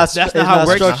works. if though. that's not how it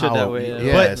works. structured that way.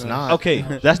 Yeah, But- it's not. Okay,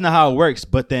 that's not how it works.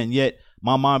 But then yet.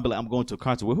 My mom be like, I'm going to a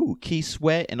concert with who? Keith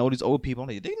Sweat and all these old people. I'm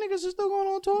like, these niggas are still going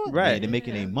on tour? Right. Yeah, they're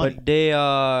making their money. But they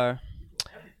are,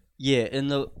 yeah. In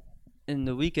the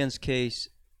Weeknd's case,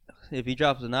 if he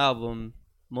drops an album,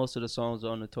 most of the songs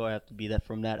on the tour have to be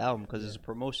from that album because it's a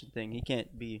promotion thing. He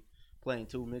can't be playing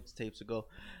 2 mixtapes ago.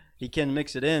 He can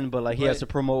mix it in, but like he has to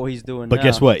promote what he's doing. But now.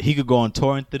 guess what? He could go on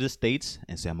tour into the States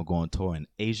and say, I'm going to go on tour in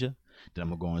Asia. Then I'm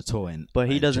going to go on tour in But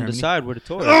he doesn't Germany. decide where to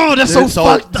tour. Oh, that's so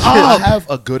fucked I up. have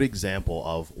a good example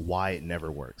of why it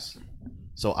never works.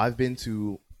 So I've been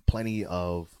to plenty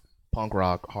of punk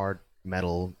rock, hard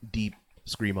metal, deep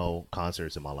screamo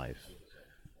concerts in my life.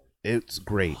 It's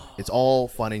great. It's all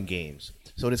fun and games.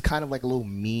 So there's kind of like a little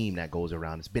meme that goes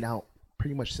around. It's been out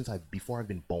pretty much since before I've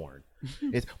been born.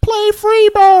 It's play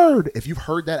Freebird. If you've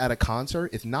heard that at a concert,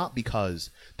 it's not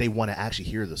because they want to actually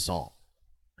hear the song,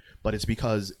 but it's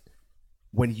because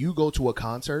when you go to a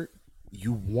concert,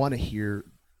 you want to hear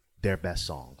their best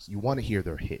songs. You want to hear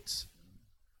their hits.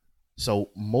 So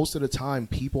most of the time,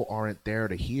 people aren't there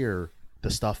to hear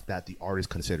the stuff that the artist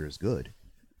considers good.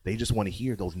 They just want to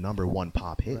hear those #1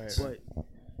 pop hits. Right.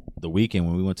 The Weeknd,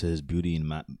 when we went to his Beauty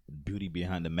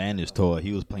Behind the Madness tour,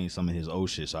 he was playing some of his old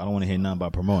shit. So I don't want to hear nothing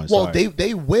about promoting. Well, Sorry.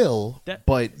 they will,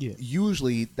 but yeah.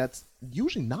 usually that's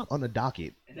not on the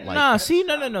docket. Like, no.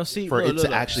 See, for look, it to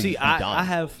look. actually see, be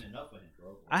done.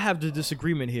 I have the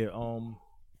disagreement here.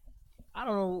 I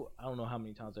don't know how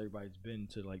many times everybody's been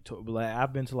to like tour, but like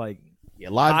I've been to like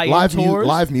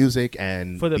live music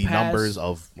and for the the past- numbers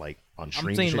of like on I'm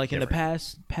streaming. saying shit like in the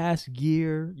different. past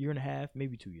year and a half,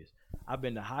 maybe 2 years. I've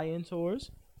been to high end tours,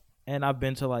 and I've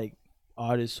been to like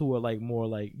artists who are like more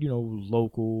like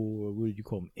local or what do you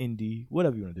call them, indie,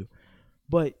 whatever you want to do.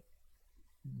 But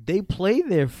they play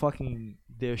their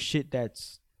shit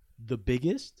that's the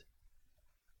biggest,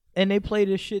 and they play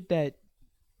the shit that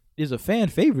is a fan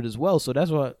favorite as well. So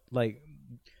that's what like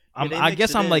I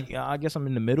guess I'm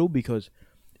in the middle because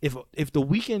if the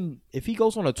Weeknd, if he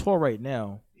goes on a tour right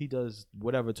now, he does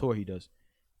whatever tour he does,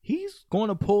 he's going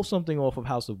to pull something off of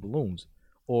House of Balloons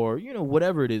or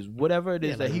whatever it is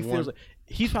that he feels like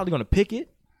he's probably going to pick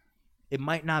it. It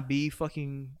might not be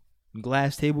fucking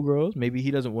Glass Table Girls. Maybe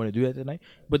he doesn't want to do that tonight.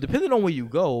 But depending on where you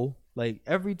go, like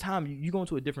every time you go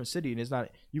into a different city and it's not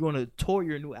you're going to tour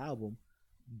your new album,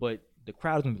 but the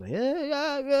crowd's gonna be like,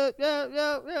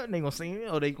 yeah, and they gonna sing,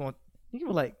 they gonna be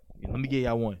like, let me get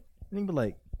y'all one. And they be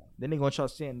like, then they gonna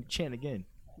start chant again,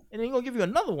 and then he gonna give you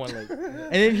another one, like,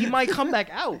 and then he might come back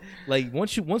out. Like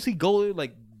once he go there,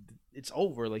 like it's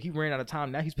over. Like he ran out of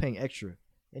time. Now he's paying extra,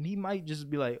 and he might just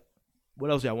be like,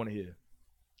 what else y'all want to hear?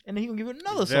 And then he gonna give you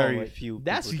another Very song. Like, few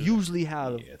that's people do usually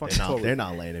how the fucking they're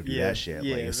not letting him do that shit.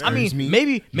 Yeah. Like, I excuse I mean, me,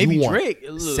 maybe you want Drake.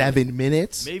 Look, 7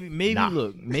 minutes. Maybe Nah.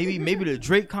 look, maybe the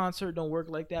Drake concert don't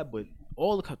work like that, but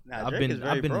all the Drake is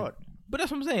very broad. But that's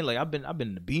what I'm saying. Like I've been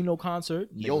to the Beano concert.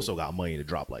 He also got money to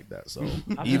drop like that. So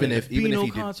I've even been if to the Beano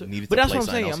he concert. needed But to that's play what I'm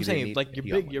something saying. else I'm he saying didn't need, like he got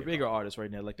your money to bigger drop. artists right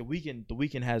now. Like the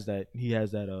Weeknd has that. He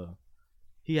has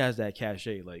that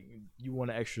cachet. Like you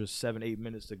want an extra 7-8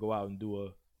 minutes to go out and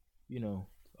do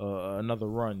another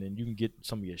run, and you can get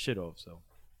some of your shit off. So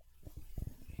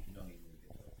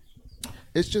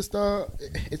It's just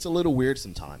it's a little weird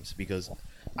sometimes because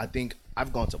I think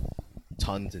I've gone to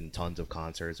tons and tons of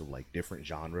concerts of like different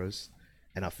genres,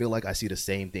 and I feel like I see the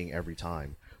same thing every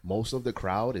time. Most of the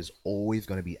crowd is always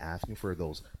going to be asking for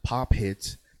those pop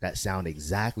hits that sound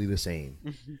exactly the same.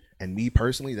 And me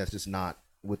personally, that's just not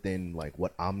within like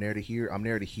what I'm there to hear. I'm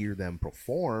there to hear them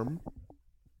perform,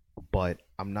 but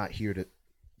I'm not here to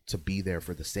be there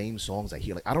for the same songs I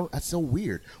hear. Like that's so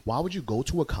weird. Why would you go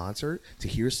to a concert to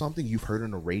hear something you've heard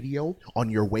on the radio on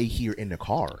your way here in the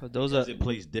car? Those are it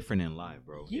plays different in live,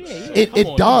 bro.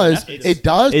 It does,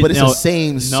 but it's the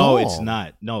same song. No, it's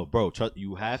not. No, bro, trust,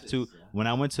 you have to. When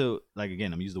I went to, like,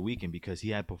 again, I'm using The Weeknd because he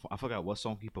had, I forgot what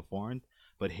song he performed,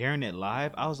 but hearing it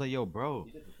live, I was like, yo, bro,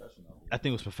 I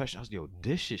think it was Professional. I was like, yo,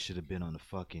 this shit should have been on the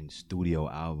fucking studio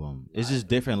album. It's just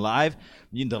different live.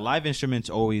 The live instruments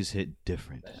always hit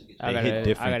different. They hit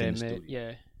different gotta in the admit, studio.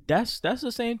 yeah. that's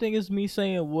the same thing as me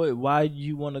saying why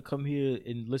you want to come here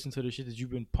and listen to the shit that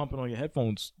you've been pumping on your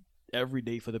headphones every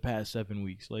day for the past 7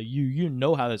 weeks. Like you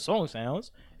know how that song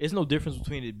sounds. It's no difference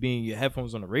between it being your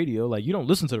headphones on the radio. Like you don't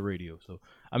listen to the radio, so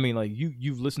I mean, like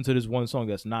you've listened to this one song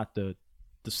that's not the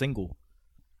single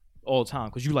all the time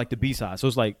because you like the B-side. So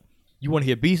it's like you want to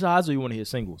hear B-sides or you want to hear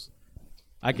singles.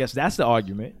 I guess that's the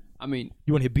argument. I mean,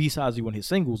 You want to hear B-sides or you want to hear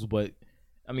singles, but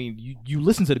I mean, you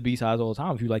listen to the B-sides all the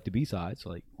time if you like the B-sides.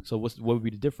 Like, so what would be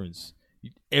the difference?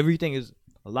 Everything is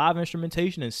live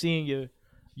instrumentation and seeing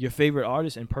your favorite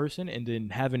artist in person and then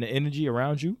having the energy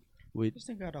around you with this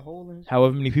thing got a hole in his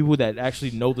however many people that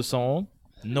actually know the song,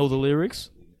 know the lyrics.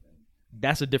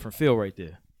 That's a different feel right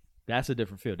there. That's a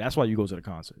different feel. That's why you go to the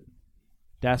concert.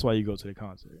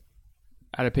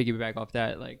 I had to piggyback off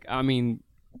that. Like, I mean,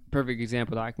 perfect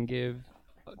example that I can give,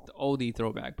 the oldie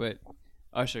throwback, but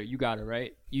Usher, You Got It,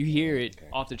 right? You hear it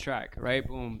off the track, right?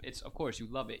 Boom. It's, of course, you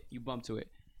love it. You bump to it.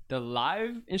 The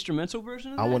live instrumental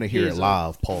version of I that want to hear it is a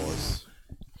live. Pause.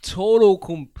 total,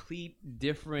 complete,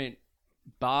 different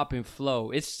bop and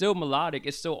flow. It's still melodic.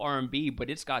 It's still R&B, but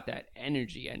it's got that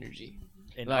energy.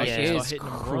 And Like, Usher it's start hitting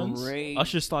the runs. crazy.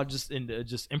 Usher start just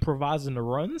improvising the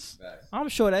runs. I'm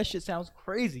sure that shit sounds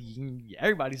crazy.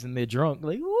 Everybody's in there drunk,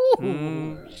 like,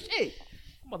 ooh, shit.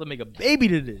 I'm about to make a baby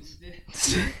to this.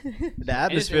 The And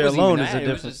atmosphere it wasn't alone even is a that.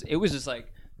 difference. It was just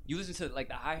like you listen to like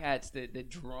the hi-hats, the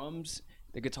drums,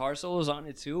 the guitar solos on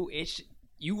it too.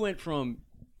 You went from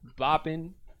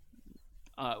bopping,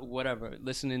 whatever,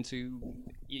 listening to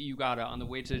you got it on the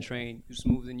way to the train, you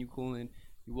smoothing, you cooling,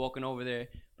 you walking over there,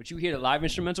 but you hear the live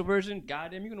instrumental version.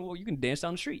 Goddamn, you can dance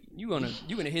down the street. You gonna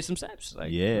hit some steps.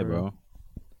 Like, Yeah, bro.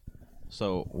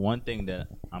 So one thing that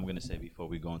I'm gonna say before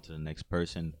we go into the next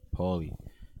person, Paulie.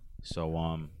 So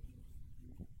I'm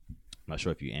not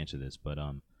sure if you answer this, but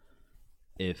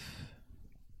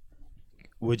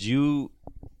would you?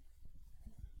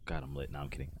 God, I'm lit. No, I'm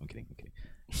kidding.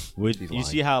 Would He's you lying.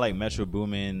 see how like Metro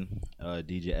Boomin,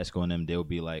 DJ Esco and them, they'll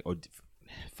be like, or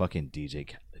fucking DJ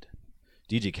Khaled.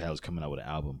 DJ Khaled's coming out with an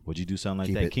album. Would you do something like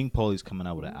Keep that? it. King Paulie's coming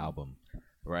out with an album,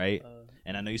 right?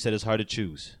 And I know you said it's hard to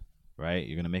choose, right?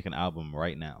 You're gonna make an album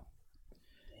right now,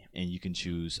 and you can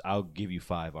choose. I'll give you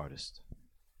 5 artists.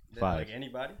 5. Like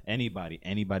anybody?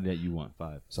 Anybody that you want.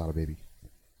 5. Sada Baby.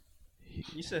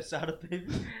 You said Sada Baby?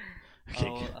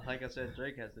 Oh, like I said,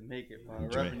 Drake has to make it from a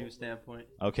Drake. revenue standpoint.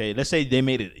 Okay, let's say they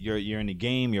made it. You're in the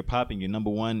game. You're popping. You're number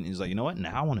one. And he's like, you know what?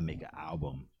 Now I want to make an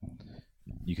album.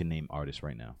 You can name artists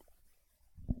right now.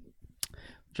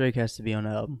 Drake has to be on the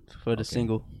album for the Okay.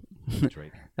 single.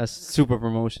 Drake. That's super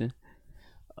promotion.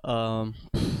 I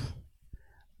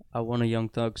want a Young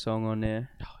Thug song on there.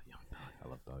 Oh, Young Thug. I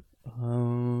love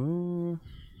Thug.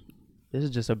 This is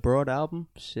just a broad album.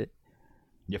 Shit.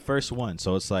 Your first one,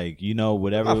 so it's like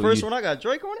whatever. My first one, I got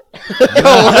Drake on it.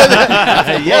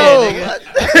 Yeah,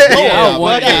 I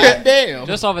won. Damn.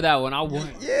 Just off of that one, I won.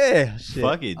 Yeah. Shit.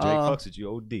 Fuck it, Drake fucks with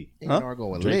you. OD. Huh?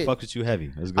 Going Drake lit. fucks with you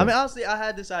heavy. Let's go. I mean, honestly, I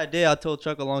had this idea. I told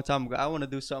Chuck a long time ago. I want to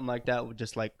do something like that with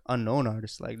just like unknown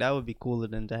artists. Like that would be cooler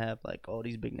than to have like all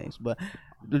these big names. But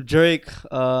Drake,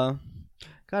 gotta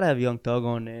have Young Thug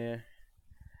on there.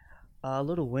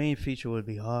 Lil Wayne feature would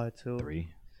be hard too. 3.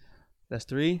 That's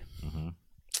 3. Mm-hmm.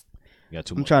 You got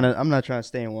 2 I'm more. I'm not trying to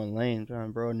stay in one lane. I'm trying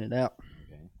to broaden it out.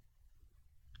 Okay.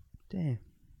 Damn.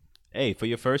 Hey, for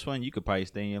your first one, you could probably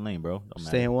stay in your lane, bro. Don't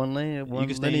Stay matter. in one lane. One You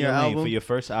can stay in linear your lane album. for your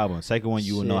first album. Second one,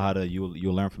 you will know Shit. how to.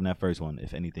 You'll learn from that first one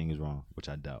if anything is wrong, which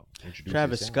I doubt. Introduce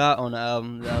Travis yourself. Scott on the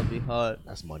album. That would be hard.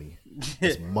 That's money.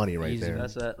 That's money right Easy. there.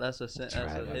 That's a hit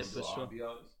Travis. for sure.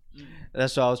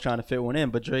 That's why I was trying to fit one in,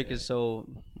 but Drake is so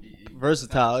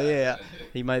versatile. Yeah,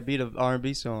 he might be the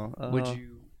R&B song.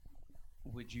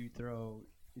 Would you throw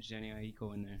Jenny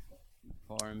Aiko in there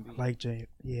for R&B? I like Jay.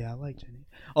 Yeah, I like Jenny.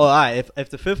 Oh, all right. If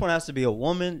the fifth one has to be a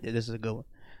woman, yeah, this is a good one.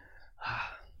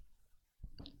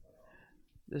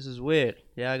 This is weird.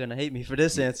 Yeah, gonna hate me for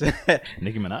this answer.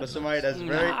 Nicki Minaj. But somebody that's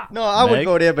very no, I would Meg?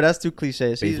 go there, but that's too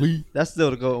cliche. Bailey. That's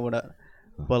still the go with that.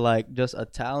 But like just a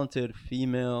talented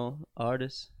female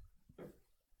artist,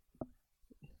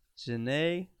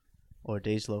 Janae or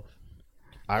Dej Loaf.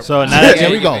 So now that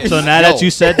There we go. So now Yo. that you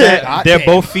said that, I they're can't.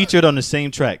 both featured on the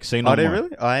same track. Say no Are they more. really?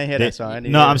 Oh, I ain't hear They- that song. I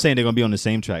didn't no, hear I'm it. saying they're gonna be on the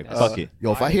same track. Fuck it.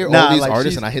 Yo, if I hear Nah, all these like,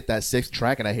 artists she's- and I hit that 6th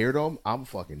track and I hear them, I'm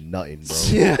fucking nutting, bro.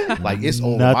 Yeah. Like it's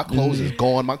over. My Nothing. clothes is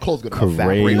gone. My clothes gonna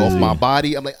evaporate off Crazy. my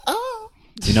body. I'm like, ah.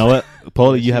 You know what,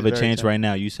 Paulie? You have a very chance talented. right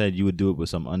now. You said you would do it with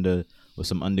some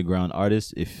underground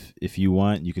artists. If you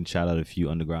want, you can shout out a few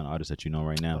underground artists that you know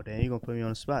right now. Oh, damn, you gonna put me on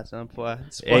the spot, son. Before I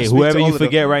Hey, speak whoever to all you of them.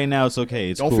 forget right now, it's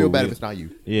okay. It's Don't cool. feel bad if it's not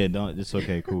you. Yeah, don't. It's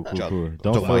okay. Cool. Don't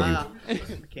Don't feel mind you.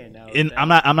 Can't narrow it And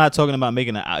down. I'm not talking about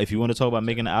making if you want to talk about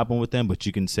making an album with them, but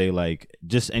you can say like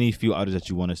just any few artists that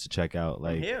you want us to check out,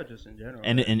 like Here, just in general.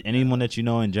 and anyone that you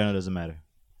know in general doesn't matter.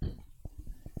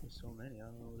 There's so many. I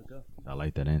don't know where to go. I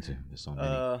like that answer. There's so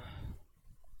many.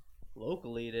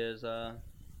 Locally, there's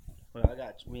well, I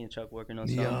got me and Chuck working on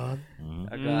something.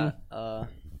 Mhm. I got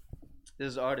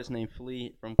this artist named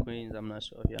Flea from Queens. I'm not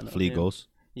sure if y'all know Flea him. Ghost.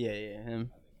 Yeah,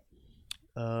 him.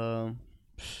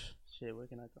 Shit, where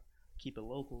can I go? Keep it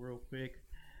local real quick.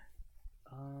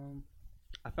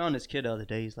 I found this kid the other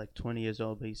day. He's like 20 years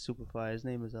old, but he's super fire. His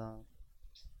name is it's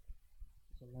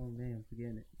a long name. I'm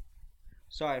forgetting it.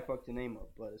 Sorry, I fucked the name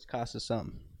up, but it's Casa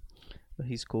something. But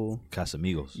he's cool.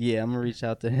 Casamigos. Yeah, I'm gonna reach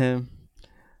out to him.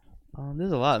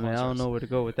 There's a lot, man. I don't know where to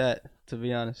go with that, to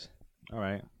be honest. All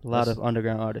right. A lot of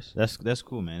underground artists. That's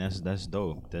cool, man. That's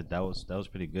dope. That was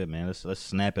pretty good, man. Let's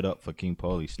snap it up for King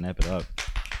Paulie. Snap it up.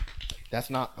 That's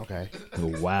not okay.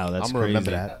 Wow, that's I'm gonna crazy.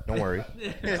 remember that. Don't worry.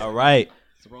 All right.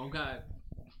 It's the wrong guy.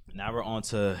 Now we're on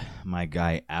to my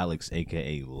guy Alex,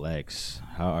 aka Lex.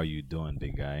 How are you doing,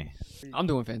 big guy? I'm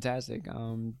doing fantastic.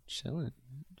 I'm chilling.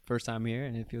 First time here,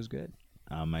 and it feels good.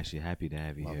 I'm actually happy to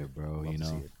have you here, bro. Love You to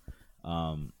see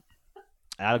know, it.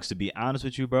 Alex, to be honest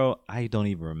with you, bro, I don't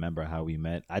even remember how we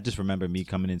met. I just remember me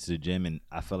coming into the gym, and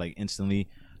I felt like instantly,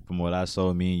 from what I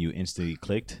saw, me and you instantly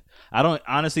clicked. I don't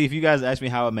honestly. If you guys ask me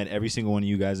how I met every single one of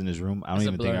you guys in this room, I don't It's a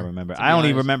even think I blur, remember. to be I don't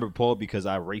even honest. remember Paul because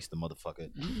I raced the motherfucker.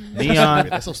 Neon,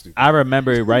 That's so stupid. I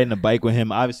remember riding a bike with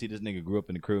him. Obviously, this nigga grew up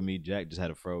in the crew with me. Jack just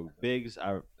had a fro. Biggs,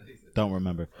 I don't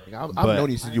remember. I've But- known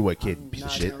you since you were a kid, piece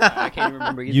of shit. I can't even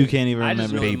remember. Either. You can't even I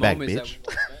just remember. know the Payback, moments that bitch.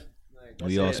 we spent. Like,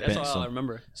 We that's all it. spent That's all some- I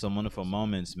remember. Some wonderful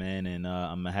moments, man, and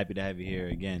I'm happy to have you here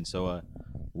again. So,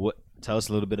 what? Tell us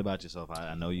a little bit about yourself.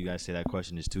 I know you guys say that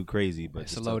question is too crazy, but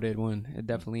It's a just loaded one. It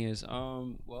definitely is.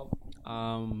 An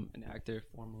actor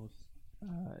foremost.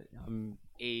 I'm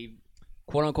a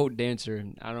quote unquote dancer.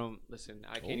 I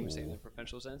can't even say it in a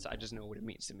professional sense. I just know what it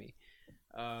means to me.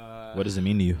 what does it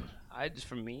mean to you?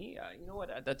 For me, you know what?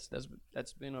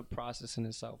 That's been a process in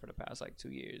itself for the past like 2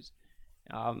 years.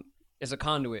 It's a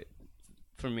conduit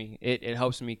for me. It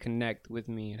helps me connect with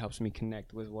me. It helps me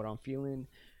connect with what I'm feeling,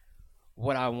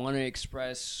 what I want to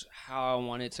express, how I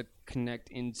want it to connect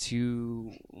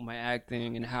into my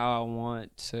acting, and how I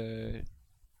want to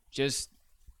just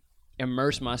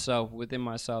immerse myself within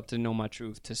myself to know my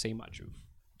truth, to say my truth.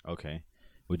 Okay.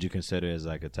 Would you consider it as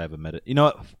like a type of You know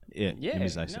what? Yeah. Yeah,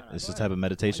 It's no, it's go a ahead. type of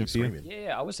meditation for you. Screaming.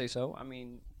 Yeah, I would say so. I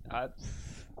mean, I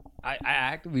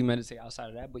actively meditate outside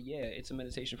of that, but yeah, it's a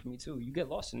meditation for me too. You get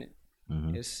lost in it.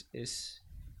 Mhm. It's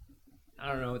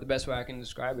I don't know the best way I can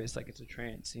describe it. It's like it's a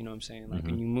trance. You know what I'm saying? Like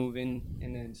when you move in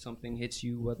and then something hits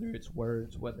you, whether it's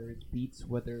words, whether it's beats,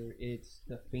 whether it's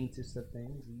the faintest of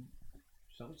things,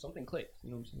 something clicks.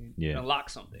 You know what I'm saying? Yeah. You unlock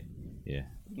something. Yeah.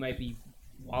 You might be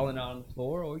walling out on the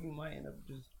floor, or you might end up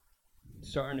just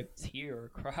starting to tear or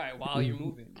cry while you're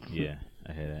moving. Yeah.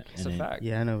 I hear that. It's And a then- fact.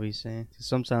 Yeah, I know what he's saying.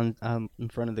 Sometimes I'm in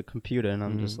front of the computer and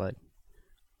I'm just like,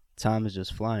 time is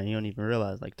just flying. You don't even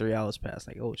realize like 3 hours pass.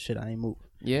 Like, oh shit, I ain't moved.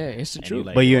 Yeah, it's the And truth. you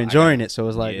like, But you're yo, I enjoying gotta- it, so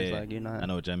it's like Yeah. you're not I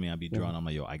know what I mean. I'd be drawn. I'm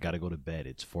like, yo, I gotta go to bed.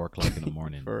 It's 4:00 in the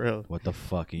morning. for real. What the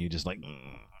fuck? And you just like,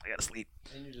 I gotta sleep.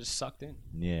 And you're just sucked in.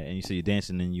 Yeah. And you say you're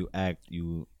dancing, and you act.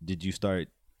 Did you start?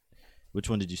 Which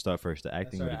one did you start first? The I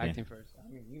acting or the started dance? acting first. I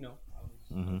mean, you know,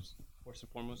 I Mhm. was first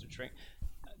and foremost a train.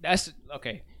 That's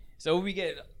okay. So we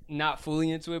get not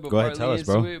fully into it, but Go ahead, partly tell us,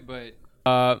 into bro. it.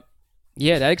 But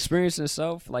yeah, that experience in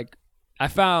itself, like I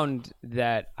found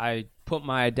that I put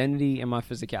my identity in my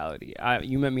physicality.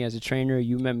 You met me as a trainer.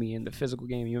 You met me in the physical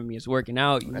game. You met me as working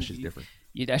out. That shit's different.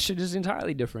 That shit is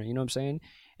entirely different. You know what I'm saying?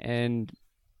 And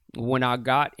when I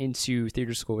got into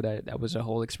theater school, that was a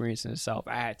whole experience in itself.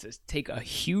 I had to take a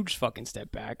huge fucking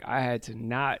step back. I had to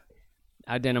not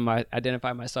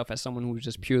identify myself as someone who was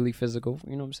just purely physical.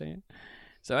 You know what I'm saying?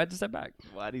 So I had to step back.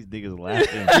 Why these niggas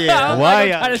laughing? Yeah. Why? I'm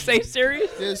trying to stay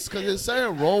serious. This because there's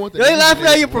something wrong with the. They niggas laughing in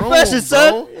at this your room, profession,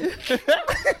 son.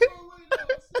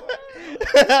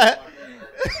 bro.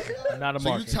 Not a So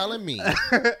you market. telling me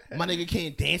my nigga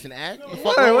can't dance and act? The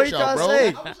fuck Word, wrong what with you y'all,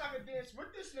 trying to bro? say?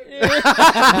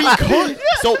 We could.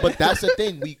 So, but that's the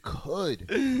thing. We could.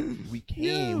 We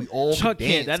can. We all Chuck can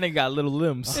can't. dance. That nigga got little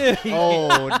limbs. Oh He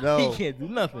no! can't do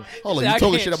nothing. Hold on, See, you I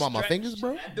talking can't shit about my stretch. fingers,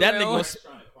 bro? That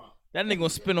nigga gonna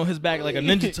spin on his back like a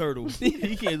ninja turtle.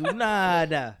 He can't do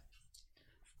nada.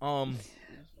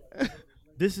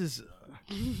 This is.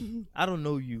 I don't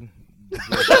know you.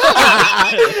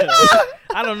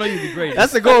 I don't know you the greatest.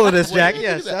 That's the goal of this, Jack. Wait,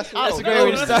 Yes, look at that. that's I a don't great know.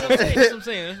 way to That's start. what I'm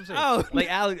saying. Like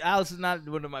Alex is not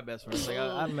one of my best friends. Like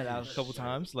I met Alex a couple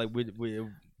times. Like this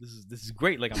is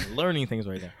great. Like I'm learning things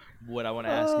right now. What I want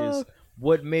to ask is,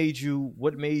 what made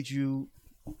you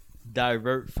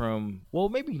divert from? Well,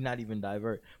 maybe not even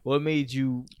divert. What made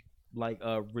you like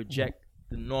reject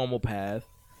the normal path?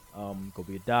 Go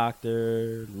be a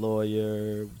doctor,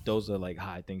 lawyer. Those are like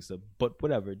high things. But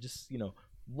whatever. Just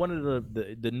one of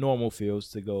the normal fields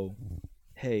to go.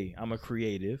 Hey, I'm a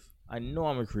creative. I know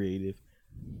I'm a creative,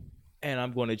 and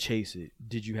I'm going to chase it.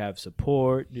 Did you have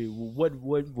support?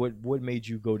 What made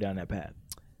you go down that path?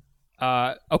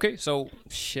 Okay, so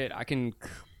shit, I can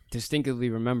distinctly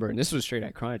remember, and this was straight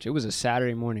at crunch. It was a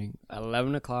Saturday morning,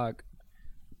 11 o'clock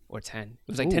or 10. It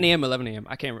was like 10 a.m., 11 a.m.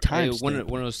 I can't remember.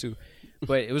 One of those two.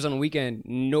 But it was on a weekend.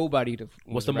 Nobody.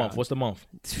 What's the month?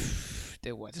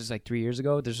 This is like 3 years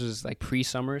ago. This was like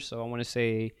pre-summer, so I want to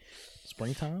say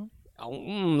Springtime?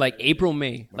 like April,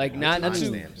 May, like not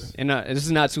too. And this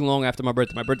is not too long after my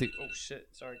birthday. My birthday. Oh shit!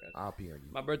 Sorry guys. I'll pee on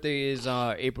you. My birthday is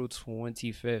April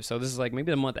 25th, so this is like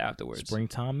maybe the month afterwards.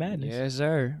 Springtime madness. Yes,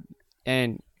 sir.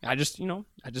 And I just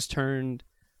turned.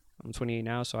 I'm 28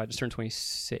 now, so I just turned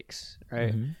 26,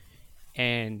 right? Mm-hmm.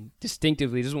 And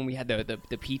distinctively, this is when we had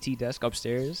the PT desk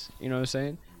upstairs. You know what I'm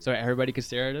saying? So everybody could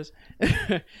stare at us.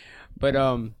 But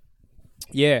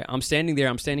yeah, I'm standing there.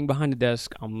 I'm standing behind the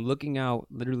desk. I'm looking out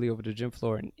literally over the gym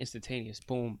floor, and instantaneous,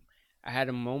 boom. I had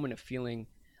a moment of feeling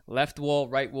left wall,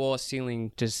 right wall,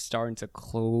 ceiling just starting to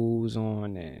close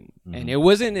on, and it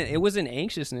wasn't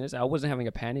anxiousness. I wasn't having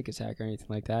a panic attack or anything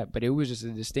like that, but it was just a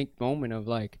distinct moment of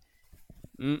like,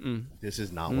 this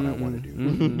is not what I want to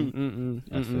do.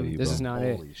 I feel you, this bro. is not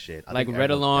Holy it. shit. I Like think red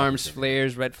everyone's alarms, definitely-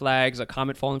 flares, red flags, a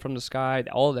comet falling from the sky,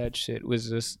 all that shit was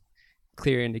just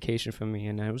clear indication for me.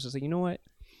 And I was just like, you know what?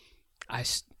 I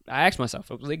asked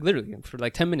myself, I was like literally for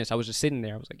like 10 minutes, I was just sitting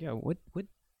there. I was like, yo, what?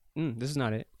 This is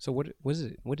not it. So what is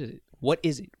it? What is it? What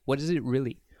is it? What is it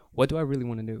really? What do I really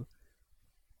want to do?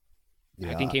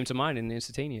 Yeah, Acting came to mind and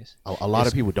instantaneous. a lot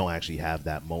of people don't actually have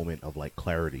that moment of like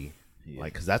clarity.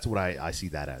 Like, because that's what I see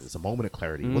that as. It's a moment of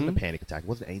clarity. It wasn't a panic attack. It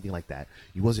wasn't anything like that.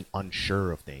 You wasn't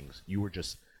unsure of things. You were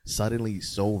just suddenly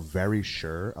so very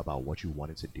sure about what you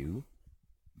wanted to do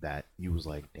that you was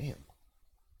like, damn,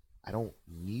 I don't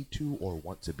need to or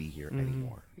want to be here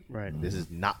anymore. Right. This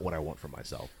is not what I want for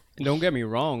myself. And don't get me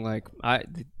wrong, like I've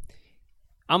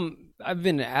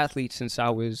been an athlete since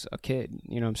I was a kid.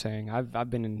 You know what I'm saying?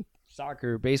 I've been in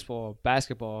soccer, baseball,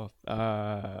 basketball,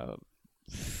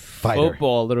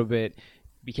 football a little bit.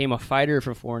 Became a fighter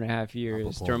for 4.5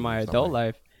 years during my adult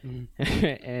life.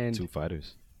 And 2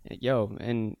 fighters.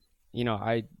 and you know,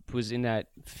 I was in that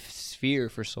sphere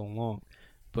for so long,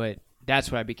 but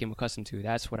that's what I became accustomed to.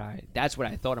 That's what I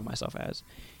thought of myself as.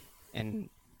 And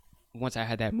once I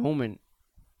had that moment,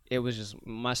 it was just,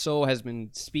 my soul has been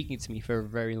speaking to me for a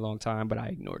very long time, but I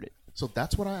ignored it. So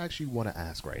that's what I actually want to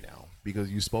ask right now, because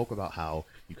you spoke about how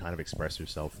you kind of express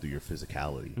yourself through your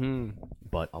physicality.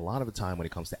 But a lot of the time when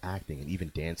it comes to acting and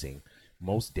even dancing,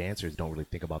 most dancers don't really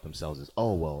think about themselves as,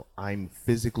 oh, well, I'm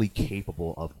physically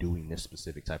capable of doing this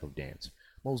specific type of dance.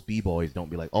 Most b-boys don't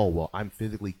be like, oh, well, I'm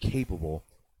physically capable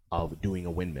of doing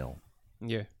a windmill.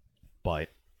 Yeah. But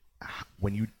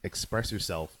when you express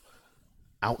yourself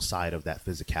outside of that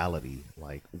physicality,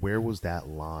 like, where was that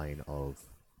line of,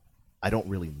 I don't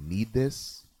really need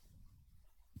this,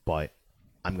 but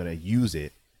I'm going to use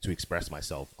it to express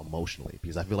myself emotionally?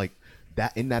 Because I feel like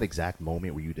that in that exact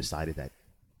moment where you decided that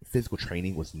physical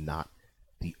training was not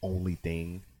the only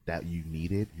thing that you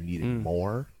needed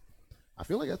more, I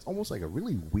feel like that's almost like a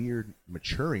really weird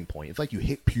maturing point. It's like you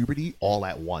hit puberty all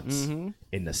at once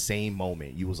in the same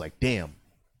moment. You was like, damn,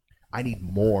 I need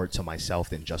more to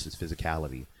myself than just its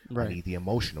physicality. Right. I need the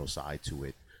emotional side to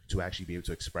it to actually be able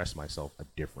to express myself a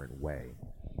different way.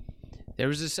 There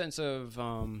was a sense of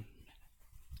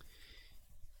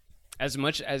as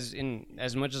much as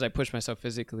I push myself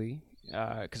physically,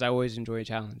 because I always enjoy a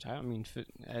challenge. I mean,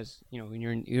 as you know, when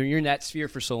you're in that sphere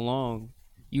for so long,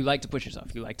 you like to push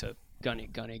yourself. You like to gun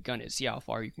it, see how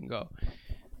far you can go.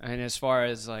 And as far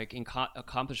as like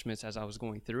accomplishments, as I was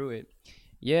going through it,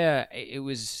 yeah,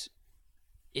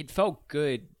 it felt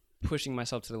good pushing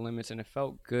myself to the limits, and it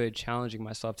felt good challenging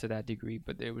myself to that degree.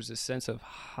 But there was a sense of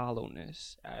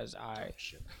hollowness as I.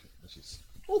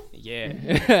 Yeah,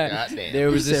 there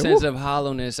was a sense of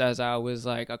hollowness as I was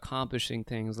like accomplishing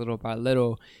things little by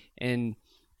little, and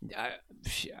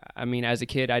I mean, as a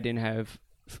kid, I didn't have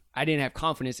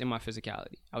confidence in my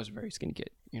physicality. I was a very skinny kid,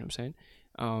 you know what I'm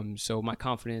saying? So my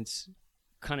confidence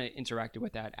kind of interacted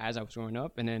with that as I was growing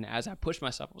up, and then as I pushed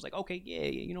myself, I was like, okay, yeah,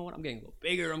 you know what? I'm getting a little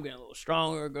bigger. I'm getting a little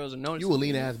stronger. Girls are noticing. You a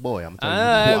lean ass boy. I'm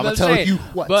telling you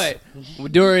what. But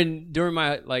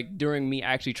during me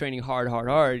actually training hard,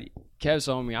 Kev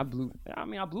saw me. I blew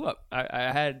up.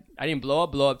 I didn't blow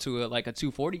up to like a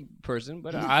 240 person,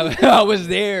 but I was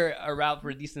there around for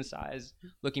a decent size,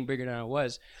 looking bigger than I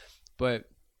was. But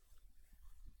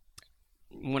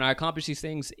when I accomplished these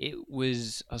things, it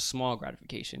was a small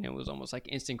gratification. It was almost like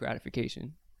instant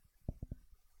gratification.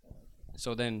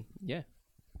 So then, yeah.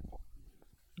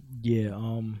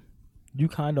 Yeah, you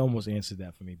kind of almost answered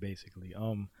that for me, basically.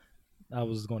 I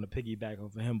was going to piggyback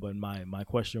off of him, but my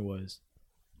question was,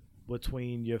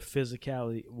 between your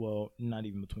physicality, well, not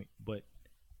even between, but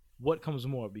what comes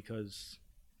more? Because,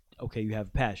 okay, you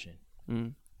have passion.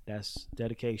 That's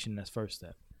dedication. That's first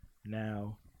step.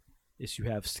 Now, it's you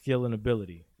have skill and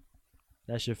ability.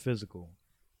 That's your physical.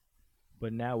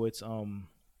 But now it's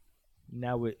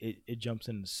now it jumps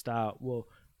into style.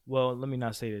 Well, let me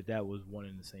not say that was one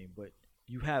and the same, but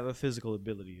you have a physical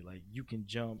ability. Like you can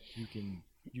jump, you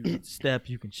can step,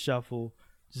 you can shuffle.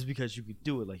 Just because you could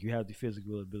do it, like you have the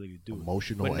physical ability to do it.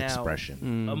 Emotional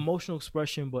expression. Emotional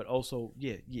expression, but also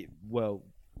well,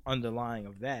 underlying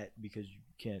of that, because you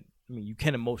can't. I mean, you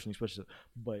can emotionally express yourself,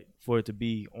 but for it to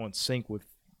be on sync with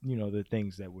the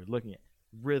things that we're looking at,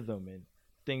 rhythm and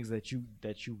things that you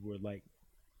were like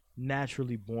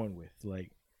naturally born with,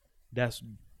 like that.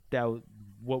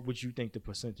 What would you think the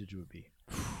percentage would be?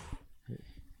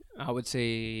 I would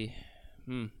say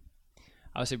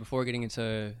before getting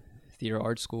into theater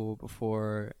art school,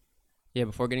 before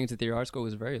getting into theater art school, it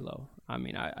was very low. I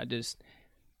mean,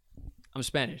 I'm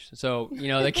Spanish, so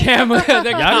the comments stuff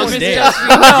we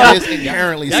know.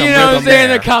 Inherently You know what I'm saying?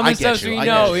 The comment common stuff we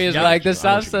know is like the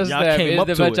salsa step, is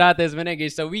the bachatas,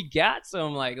 merengue. So we got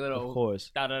some like little of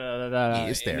course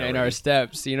in our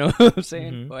steps. You know what I'm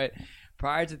saying? Mm-hmm. But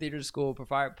prior to theater school,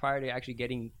 prior to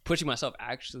actually pushing myself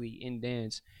actually in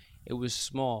dance, it was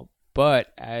small. But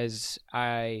as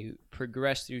I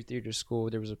progressed through theater school,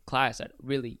 there was a class that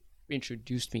really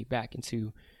introduced me back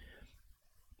into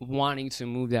wanting to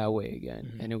move that way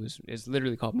again. And it's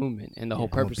literally called movement. And the whole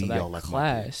purpose of that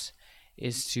class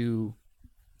is to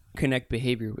connect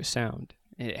behavior with sound.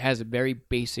 And it has a very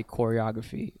basic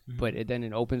choreography, but then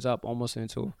it opens up almost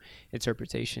into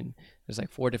interpretation. There's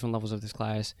like 4 different levels of this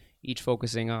class, each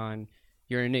focusing on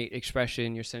your innate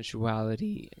expression, your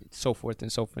sensuality, so forth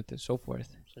and so forth and so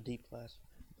forth. It's a deep class.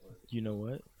 You know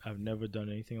what? I've never done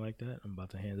anything like that. I'm about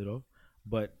to hand it off.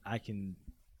 But I can,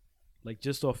 like,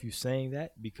 just off you saying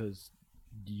that, because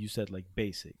you said, like,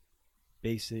 basic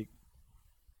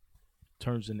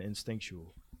turns into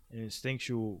instinctual. And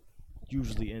instinctual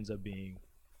usually ends up being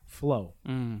flow,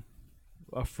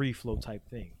 a free flow type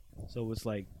thing. So it's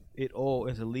like it all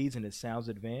interleads and it sounds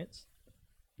advanced,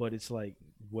 but it's like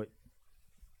what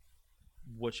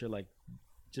you're like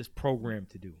just programmed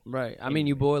to do. Right. I mean,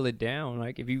 you boil it down.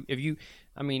 Like if you,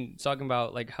 I mean, talking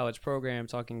about like how it's programmed,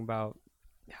 talking about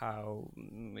how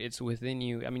it's within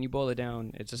you. I mean, you boil it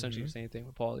down. It's essentially the same thing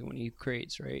with Paulie when he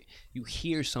creates, right? You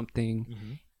hear something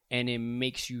and it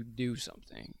makes you do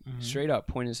something straight up,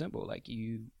 point and simple. Like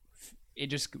it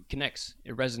just connects,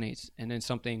 it resonates. And then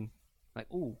something like,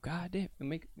 oh, God damn,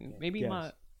 maybe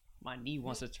my knee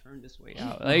wants to turn this way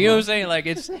out. Like, you know what I'm saying? Like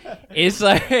it's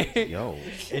like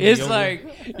it's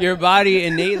like your body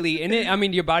innately, and I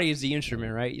mean your body is the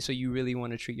instrument, right? So you really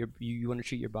want to treat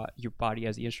your body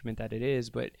as the instrument that it is.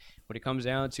 But what it comes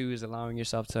down to is allowing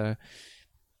yourself to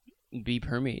be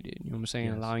permeated. You know what I'm saying?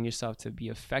 Yes. Allowing yourself to be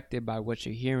affected by what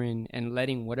you're hearing and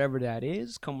letting whatever that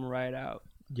is come right out.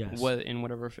 Yes. In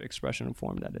whatever expression and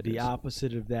form that it is. The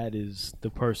opposite of that is the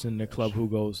person in the club who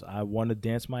goes, I want to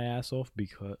dance my ass off,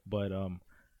 but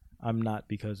I'm not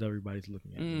because everybody's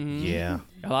looking at me. Yeah.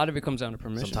 A lot of it comes down to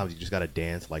permission. Sometimes you just got to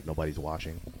dance like nobody's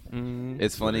watching.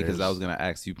 It's funny because I was going to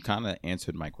ask, you kind of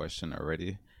answered my question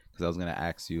already, because I was going to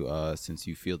ask you, since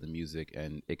you feel the music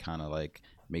and it kind of like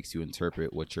makes you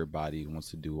interpret what your body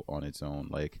wants to do on its own.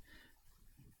 Like,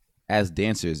 as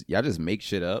dancers, y'all just make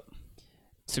shit up?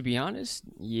 To be honest,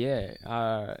 yeah.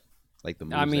 Like the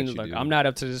moves I mean, that you look, do. I'm not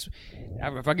up to this.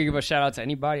 If I could give a shout out to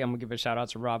anybody, I'm gonna give a shout out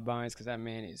to Rob Vines, because that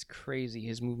man is crazy.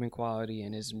 His movement quality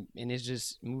and his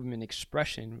just movement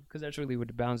expression, because that's really what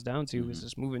it bounds down to, is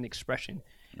this movement expression.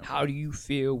 Okay. How do you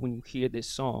feel when you hear this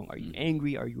song? Are you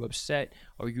angry? Are you upset?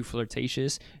 Are you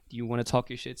flirtatious? Do you want to talk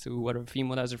your shit to whatever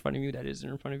female that's in front of you that isn't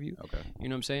in front of you? Okay. You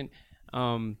know what I'm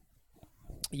saying?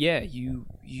 Yeah,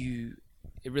 you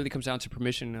it really comes down to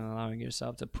permission and allowing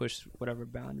yourself to push whatever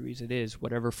boundaries it is,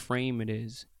 whatever frame it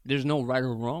is. There's no right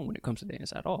or wrong when it comes to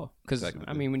dance at all. Because,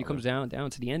 I mean, when it comes down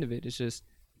to the end of it, it's just,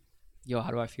 how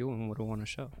do I feel and what do I want to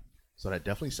show? So that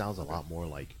definitely sounds a lot more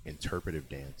like interpretive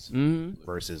dance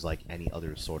versus like any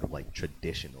other sort of like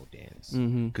traditional dance.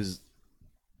 Because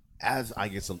as I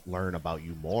get to learn about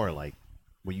you more, like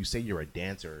when you say you're a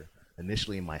dancer,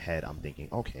 initially in my head, I'm thinking,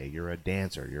 okay, you're a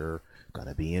dancer. You're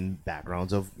gonna be in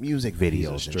backgrounds of music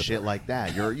videos and shit like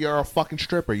that. You're a fucking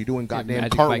stripper. You're doing goddamn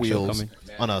cartwheels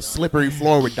on a slippery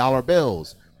floor with dollar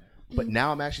bills. But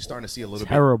now I'm actually starting to see a little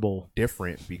bit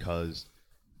different, because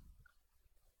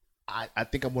I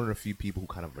think I'm one of the few people who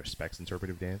kind of respects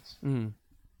interpretive dance,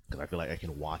 because I feel like I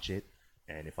can watch it,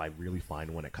 and if I really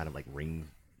find one that kind of like rings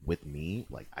with me,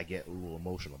 like I get a little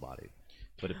emotional about it.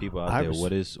 For the people out there,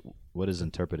 what is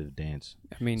interpretive dance?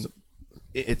 I mean,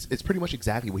 it's pretty much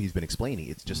exactly what he's been explaining.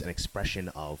 It's just an expression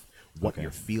of what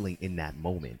you're feeling in that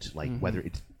moment, like whether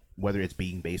it's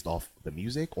being based off the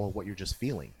music or what you're just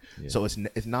feeling. Yeah. So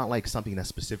it's not like something that's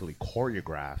specifically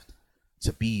choreographed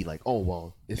to be like, oh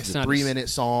well, this is a 3-minute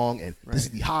song, and this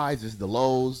is the highs, this is the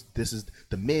lows, this is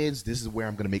the mids, this is where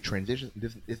I'm gonna make transitions.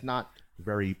 It's not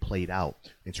very played out.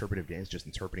 Interpretive dance, just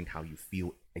interpreting how you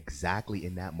feel exactly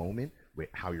in that moment with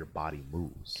how your body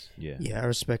moves. Yeah, I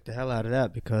respect the hell out of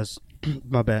that because,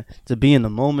 my bad, to be in the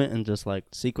moment and just like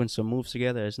sequence some moves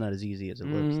together, it's not as easy as it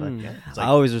looks. I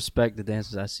always respect the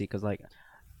dancers I see because like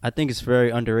I think it's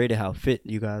very underrated how fit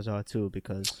you guys are too,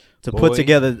 because to put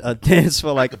together a dance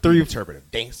for like three interpretive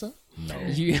dancer. No.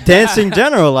 Dancing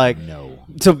general, like No.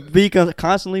 to be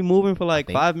constantly moving for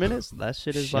like 5 minutes, that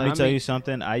shit is Let like. me tell you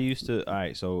something. I used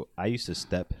to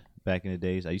step back in the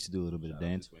days. I used to do a little bit of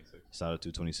dance. Shout out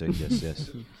to 226.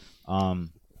 Yes.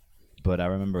 But I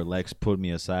remember Lex put me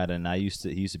aside, and he used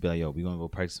to be like, "Yo, we gonna go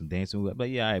practice some dancing." But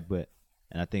yeah, all right, but.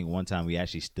 And I think one time we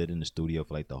actually stood in the studio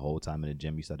for like the whole time in the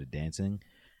gym. We started dancing,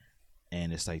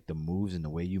 and it's like the moves and the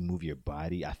way you move your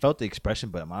body. I felt the expression,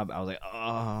 but I was like,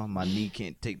 "Oh, my knee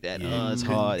can't take that. It's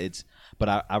hard."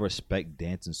 But I respect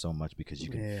dancing so much because you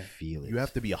can feel it. You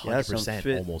have to be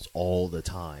 100% almost all the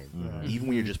time, even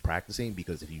when you're just practicing.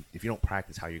 Because if you don't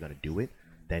practice how you're gonna do it,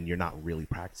 then you're not really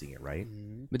practicing it, right?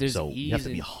 But there's you have to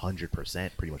be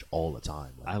 100% pretty much all the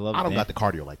time. Like, I don't got the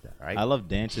cardio like that, right? I love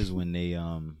dances when they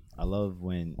I love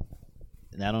when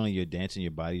not only you're dancing,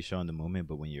 your body's showing the movement,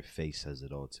 but when your face says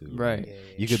it all too. Right.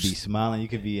 You could be smiling, you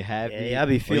could be happy, Yeah, I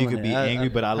be feeling or you could be it. angry.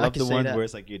 But I love can the say ones that. where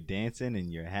it's like you're dancing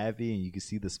and you're happy and you can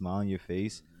see the smile on your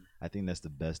face. I think that's the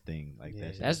best thing. Like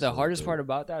That's the hardest part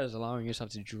about that, is allowing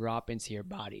yourself to drop into your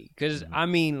body. Because I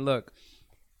mean, look,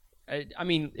 I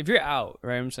mean, if you're out,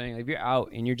 right? I'm saying, if you're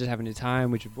out and you're just having a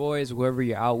time with your boys, whoever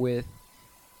you're out with,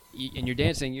 and you're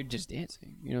dancing, you're just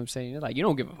dancing. You know what I'm saying? Like, you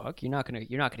don't give a fuck. You're not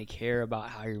gonna care about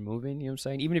how you're moving. You know what I'm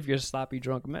saying? Even if you're a sloppy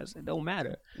drunk mess, it don't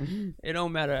matter. It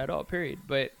don't matter at all. Period.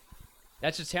 But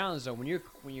that's a challenge though. When you're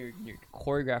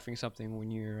choreographing something,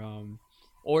 when you're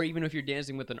or even if you're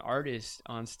dancing with an artist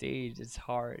on stage, it's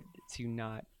hard to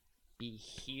not be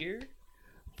here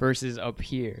versus up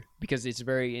here, because it's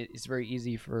very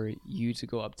easy for you to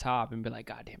go up top and be like,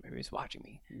 God damn, everybody's watching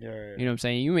me. You know what I'm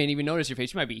saying? You may even notice your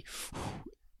face. You might be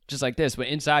just like this, but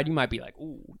inside you might be like,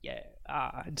 ooh, yeah,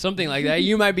 something like that.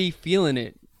 You might be feeling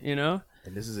it, you know?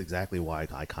 And this is exactly why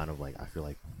I kind of like, I feel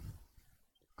like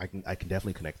I can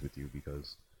definitely connect with you,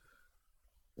 because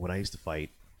when I used to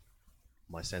fight,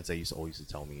 my sensei used to always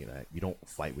tell me that you don't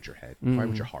fight with your head, you fight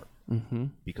with your heart.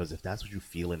 Because if that's what you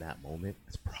feel in that moment,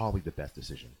 it's probably the best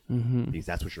decision. Because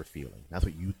that's what you're feeling. That's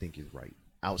what you think is right.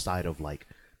 Outside of like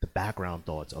the background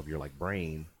thoughts of your like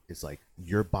brain, it's like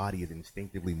your body is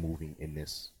instinctively moving in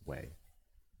this way.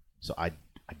 So I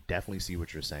definitely see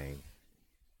what you're saying,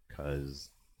 because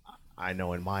I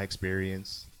know in my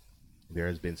experience there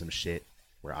has been some shit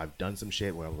where I've done some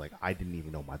shit where I was like, I didn't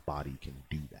even know my body can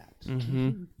do that.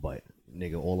 But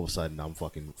nigga, all of a sudden I'm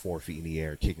fucking 4 feet in the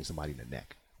air kicking somebody in the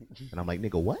neck, and I'm like,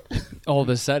 nigga, what? All of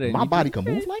a sudden, my body can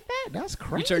move like that? That's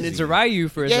crazy. You turned into Ryu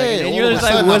for a Yeah, second, and all you're of a just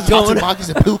like, sudden what's going on? Tatsumaki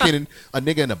Seppuku and a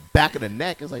nigga in the back of the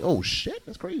neck. It's like, oh shit,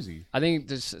 that's crazy. I think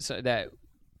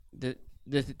the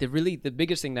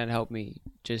biggest thing that helped me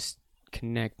just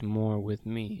connect more with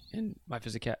me and my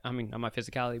not my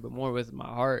physicality, but more with my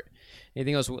heart.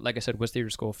 Anything else, like I said, was theater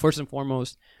school. First and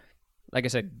foremost, like I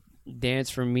said, dance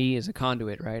for me is a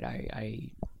conduit,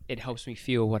 right? It helps me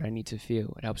feel what I need to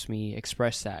feel. It helps me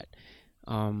express that.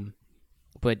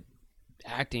 But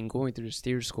acting, going through this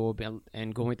theater school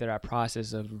and going through that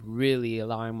process of really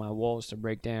allowing my walls to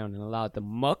break down and allow the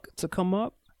muck to come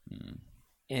up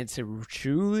and to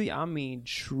truly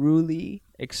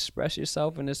express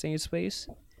yourself in the same space,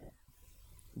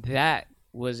 that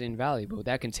was invaluable.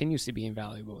 That continues to be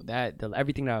invaluable.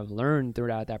 Everything that I've learned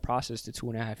throughout that process, the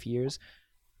 2.5 years,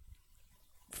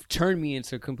 turned me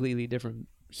into a completely different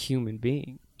human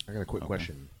being. I got a quick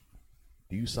question.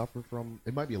 Do you suffer from,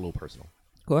 it might be a little personal,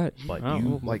 Go ahead. but do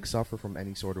you like suffer from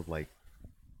any sort of like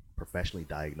professionally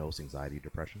diagnosed anxiety,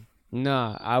 depression?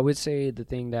 Nah, I would say the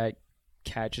thing that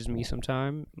catches me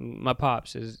sometime, my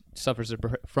pops suffers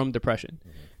from depression.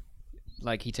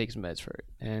 Like, he takes meds for it,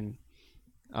 and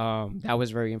that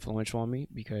was very influential on me,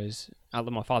 because I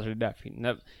love my father to death.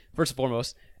 First and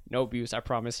foremost, no abuse, I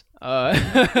promise.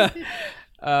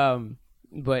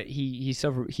 But he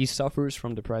suffers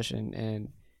from depression,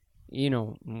 and you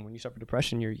know, when you suffer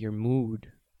depression, your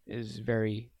mood is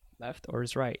very left or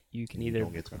it's right. You can either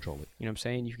don't get to control it. You know what I'm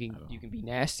saying? You can be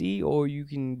nasty, or you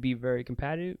can be very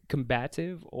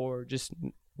combative, or just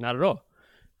not at all.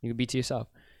 You can be to yourself.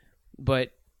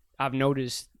 But I've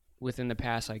noticed within the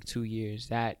past like 2 years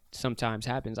that sometimes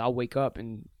happens. I'll wake up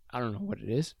and I don't know what it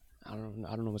is. I don't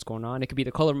know what's going on. It could be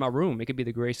the color of my room. It could be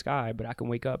the gray sky. But I can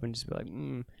wake up and just be like,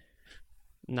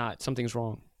 something's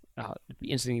wrong. I'll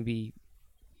instantly be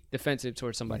defensive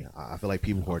towards somebody. I feel like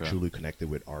people who are truly connected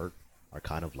with art are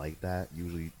kind of like that.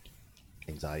 Usually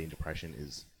anxiety and depression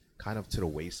is kind of to the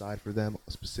wayside for them,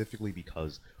 specifically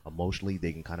because emotionally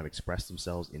they can kind of express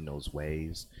themselves in those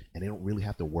ways, and they don't really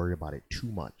have to worry about it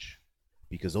too much,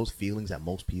 because those feelings that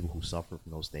most people who suffer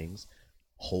from those things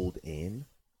hold in,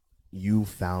 you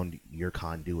found your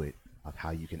conduit of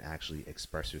how you can actually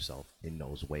express yourself in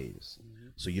those ways.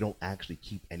 So you don't actually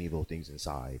keep any of those things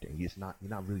inside, and you're not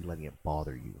really letting it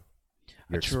bother you.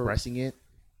 You're expressing it,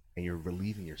 and you're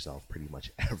relieving yourself pretty much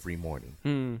every morning.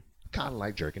 Kind of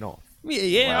like jerking off.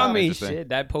 Yeah, Wow, I mean, interesting. shit,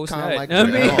 that post Kind of nut. like I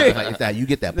jerking mean, off. Like that, you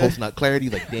get that post nut clarity.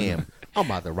 Like, damn, I'm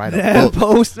about to write a that book.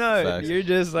 post nut. Facts. You're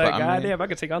just like, But, I mean- God damn, I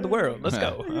could take on the world. Let's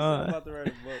go. I'm about to write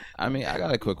a book. I mean, I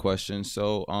got a quick question.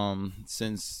 So,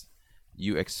 since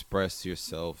you express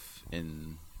yourself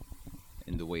in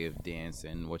the way of dance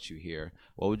and what you hear,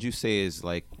 what would you say is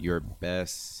like your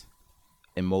best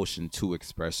emotion to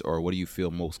express, or what do you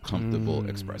feel most comfortable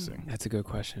expressing? That's a good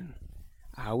question.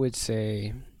 I would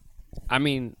say, I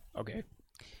mean, okay,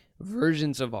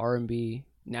 versions of R&B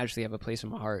naturally have a place in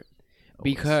my heart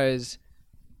because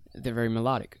they're very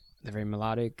melodic. They're very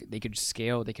melodic. They could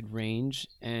scale, they could range,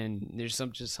 and there's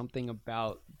just something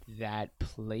about that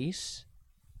place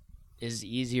is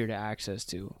easier to access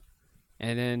to.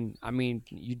 And then, I mean,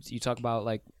 you talk about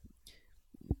like,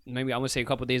 maybe I want to say a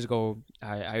couple of days ago,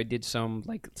 I did some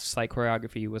like slight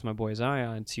choreography with my boy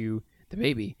Zion to The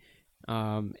Baby.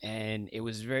 And it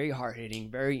was very hard hitting,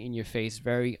 very in your face,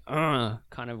 very kind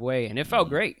of way, and it felt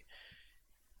great.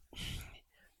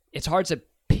 It's hard to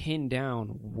pin down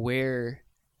where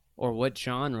or what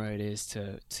genre it is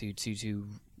to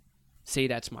say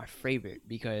that's my favorite,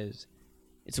 because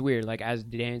it's weird. Like as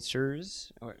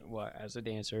dancers, or what, as a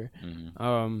dancer,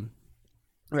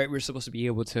 right? We're supposed to be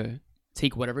able to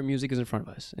take whatever music is in front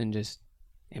of us and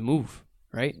move,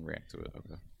 right? React to it.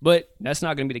 Okay. But that's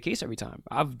not going to be the case every time.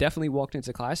 I've definitely walked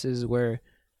into classes where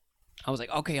I was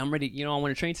like, okay, I'm ready. You know, I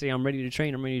want to train today. I'm ready to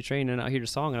train. And I hear the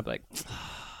song and I'm like,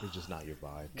 It's just not your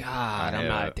vibe. God, I'm Yeah.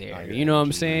 not there. Not You know what I'm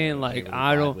energy, saying? you Like, really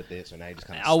I vibe don't. with it, so now you're just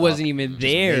kinda I wasn't stuck. even Just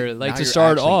there, make- like, now to you're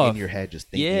start actually off. in your head just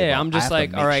thinking Yeah, about, I'm I just have to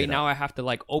like, make all right, shit now up. I have to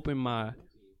like open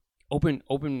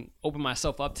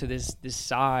myself up to this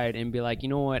side and be like, you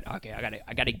know what? Okay,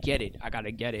 I gotta get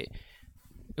it.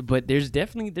 But there's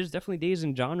definitely days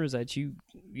and genres that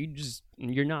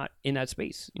you're not in that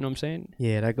space. You know what I'm saying?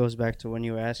 Yeah, that goes back to when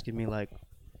you were asking me like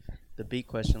the beat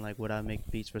question, like would I make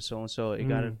beats for so and so? You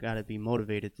gotta be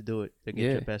motivated to do it, to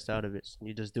get your best out of it.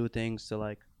 You just do things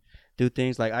like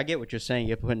I get what you're saying.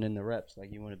 You're putting in the reps,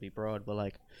 like you want to be broad, but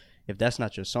like if that's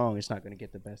not your song, it's not gonna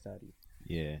get the best out of you.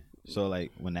 Yeah. So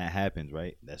like when that happens,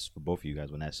 right? That's for both of you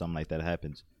guys. When something like that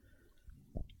happens,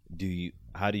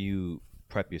 how do you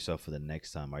prep yourself for the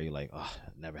next time? Are you like, oh,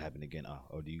 it never happened again?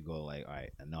 Or do you go like, all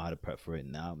right, I know how to prep for it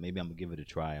now. Maybe I'm gonna give it a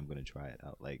try. I'm gonna try it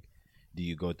out. Like, do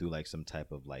you go through like some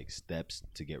type of like steps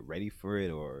to get ready for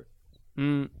it, or?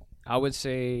 I would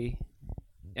say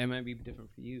it might be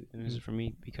different for you than it is for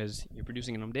me because you're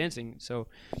producing and I'm dancing. So,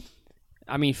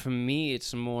 I mean, for me,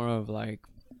 it's more of like,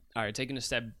 all right, taking a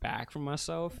step back from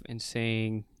myself and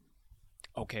saying,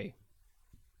 okay,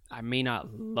 I may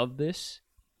not love this,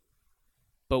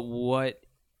 but what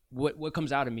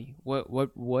comes out of me? What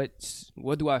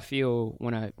do I feel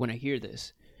when I hear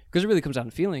this? Because it really comes down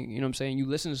to feeling. You know what I'm saying? You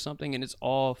listen to something and it's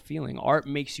all feeling. Art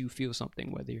makes you feel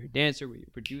something, whether you're a dancer, whether you're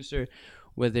a producer,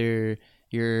 whether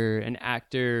you're an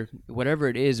actor, whatever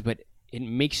it is, but it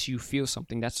makes you feel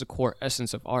something. That's the core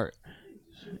essence of art.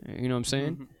 You know what I'm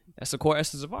saying? That's the core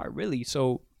essence of art, really.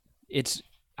 So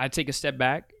I take a step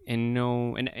back and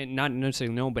know, and not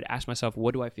necessarily know, but ask myself,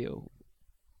 what do I feel?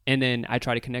 And then I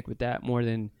try to connect with that more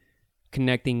than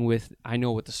connecting with, I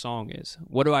know what the song is.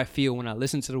 What do I feel when I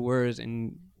listen to the words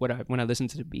and when I listen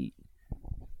to the beat?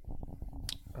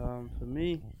 For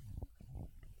me,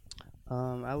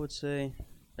 I would say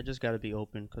I just got to be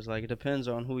open because like it depends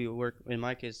on who you work. In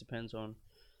my case, it depends on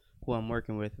who I'm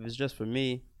working with. If it's just for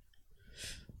me,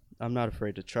 I'm not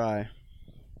afraid to try,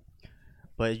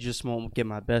 but it just won't get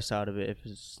my best out of it if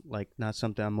it's like not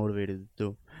something I'm motivated to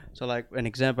do. So like an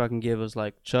example I can give is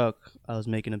like Chuck. I was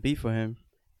making a beat for him,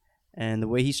 and the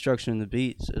way he's structuring the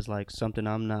beats is like something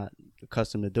I'm not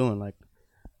accustomed to doing. Like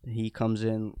he comes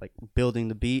in like building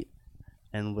the beat,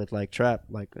 and with like trap,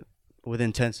 like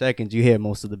within 10 seconds you hear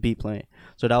most of the beat playing.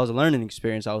 So that was a learning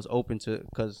experience. I was open to,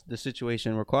 because the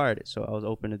situation required it, so I was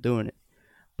open to doing it.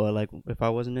 But like if I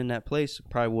wasn't in that place,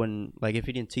 probably wouldn't, like if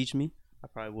he didn't teach me, I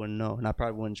probably wouldn't know, and I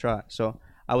probably wouldn't try. So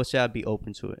I would say I'd be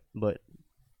open to it, but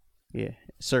yeah,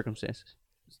 circumstances.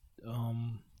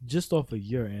 Just off of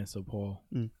your answer, Paul,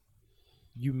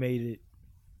 you made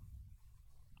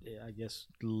it, I guess,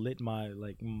 lit my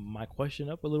question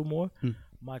up a little more.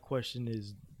 My question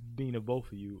is, being of both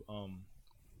of you,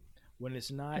 when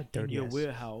it's not in your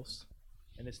warehouse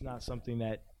and it's not something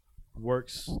that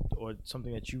works or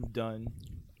something that you've done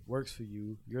works for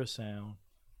you, your sound,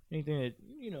 anything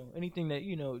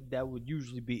that that would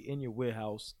usually be in your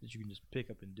warehouse that you can just pick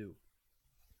up and do.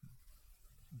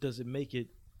 Does it make it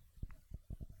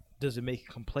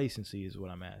complacency is what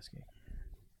I'm asking.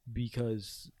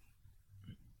 Because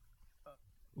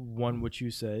one, what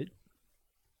you said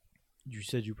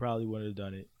you probably wouldn't have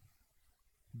done it.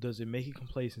 Does it make it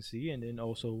complacency? And then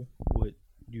also what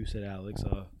you said, Alex,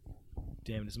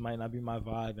 damn, this might not be my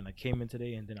vibe, and I came in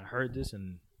today and then I heard this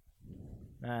and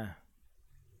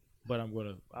but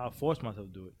I'll force myself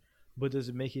to do it. But does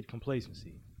it make it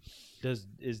complacency?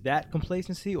 Is that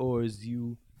complacency, or is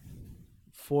you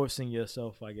forcing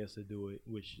yourself, I guess, to do it,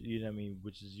 which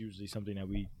which is usually something that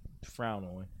we frown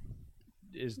on?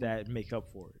 Is that make up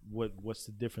for it? What's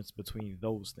the difference between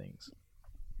those things?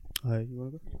 All right, you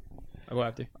wanna go? I'll go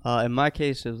after. In my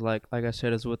case, it's like I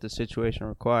said, it's what the situation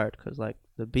required. Because like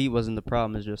the beat wasn't the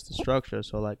problem; it's just the structure.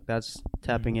 So like that's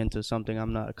tapping into something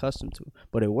I'm not accustomed to.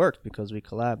 But it worked because we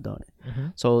collabed on it. Mm-hmm.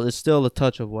 So it's still a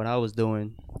touch of what I was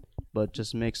doing, but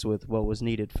just mixed with what was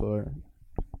needed for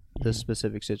this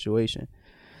specific situation.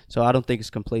 So I don't think it's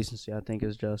complacency. I think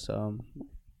it's just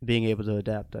being able to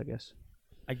adapt, I guess.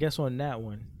 I guess on that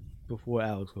one, before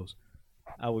Alex goes,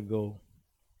 I would go,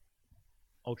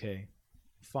 okay,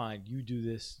 fine, you do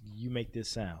this, you make this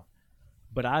sound.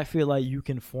 But I feel like you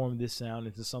can form this sound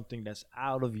into something that's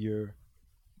out of your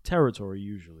territory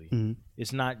usually. Mm-hmm.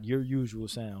 It's not your usual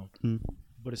sound,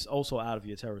 but it's also out of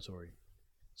your territory.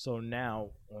 So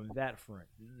now on that front,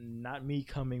 not me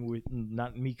coming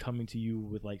to you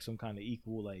with like some kind of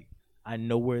equal, like I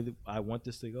know where I want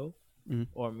this to go,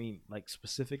 or I mean like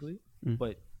specifically,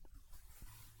 but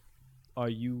are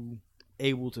you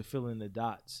able to fill in the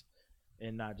dots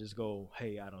and not just go,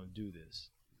 hey, I don't do this?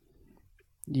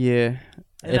 Yeah.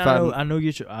 And I know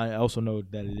I also know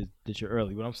that you're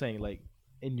early, but I'm saying like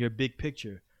in your big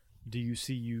picture, do you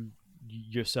see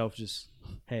yourself just,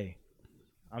 hey,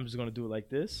 I'm just gonna do it like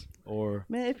this? Or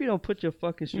man, if you don't put your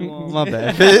fucking shoe on, my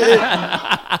bad.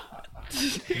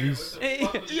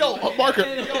 Yo, Marker,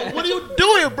 what are you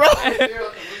doing, bro?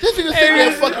 This nigga sitting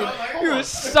there fucking. You were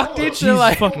sucked into Jesus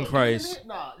like fucking Christ.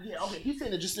 Nah, yeah, okay, he's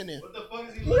sitting there just sitting there. What the fuck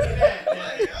is he looking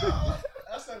at?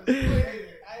 That's not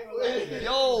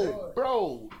Yo,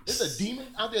 bro, there's a demon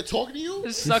out there talking to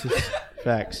you? sucked.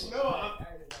 Facts. No,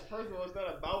 first of all, it's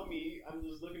not about me. I'm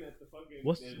just looking at the fucking.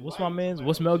 What's my man's?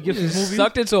 What's Mel Gibson's movie?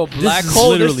 Sucked into a black is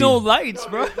hole. There's literally- no lights,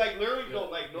 bro. It's like literally no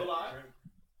lie.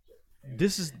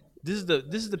 This is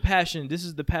the passion. This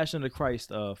is the Passion of the Christ.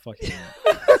 Fucking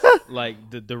like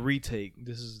the retake.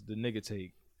 This is the nigga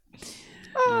take. Jesus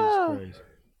Christ.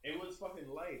 It was fucking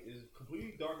light. It's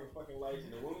completely dark and fucking lights,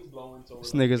 and the room is blowing. So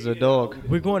This nigga's a dog.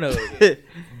 We're going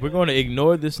to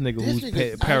ignore this nigga This who's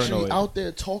nigga's paranoid. actually out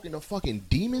there talking to fucking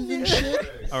demons and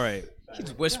shit. All right.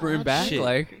 He's whispering back Shit.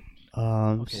 like.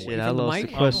 Shit, I lost the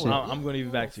mic? question. I'm going to give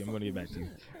it back to you.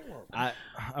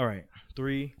 All right.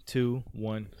 3, 2,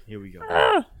 1. Here we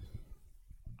go.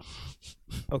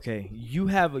 Okay, you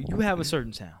have a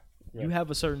certain sound. You have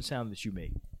a certain sound that you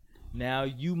make. Now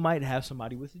you might have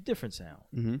somebody with a different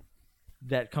sound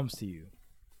that comes to you.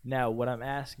 Now what I'm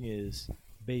asking is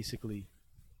basically,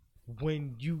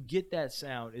 when you get that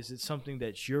sound, is it something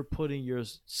that you're putting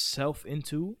yourself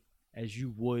into as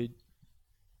you would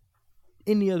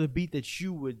any other beat that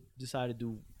you would decide to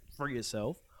do for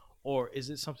yourself? Or is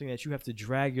it something that you have to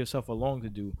drag yourself along to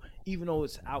do, even though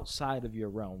it's outside of your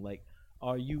realm? Like,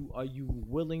 are you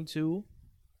willing to,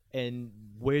 and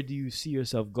where do you see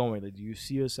yourself going? Like, do you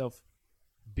see yourself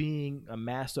being a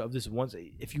master of this once?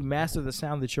 If you master the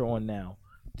sound that you're on now,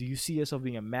 do you see yourself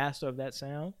being a master of that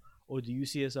sound, or do you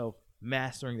see yourself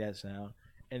mastering that sound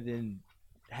and then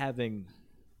having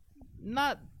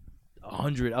not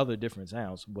 100 other different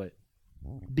sounds, but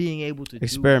being able to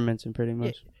Experimenting pretty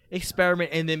much.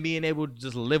 experiment and then being able to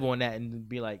just live on that and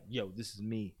be like, yo, this is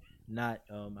me, not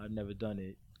I've never done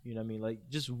it. You know what I mean? Like,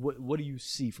 just what do you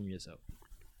see from yourself?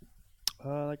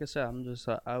 Like I said, I'm just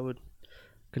I would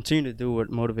continue to do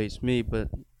what motivates me, but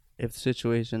if the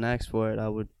situation asks for it, I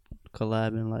would collab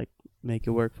and like make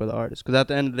it work for the artist. Because at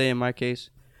the end of the day, in my case,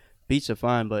 beats are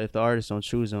fine, but if the artist don't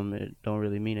choose them, it don't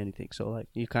really mean anything. So like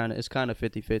it's kind of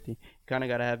 50-50. You kind of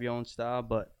gotta have your own style,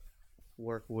 but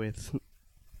work with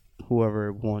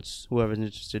whoever's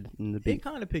interested in the beat. It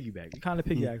kind of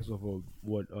piggybacks off of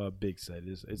what Big said.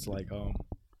 It's like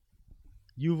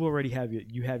you've already have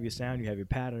your sound, you have your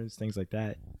patterns, things like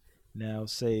that. Now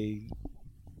say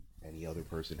any other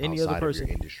person Any outside other person of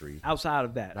your industry. outside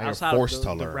of that, Now you're outside forced of to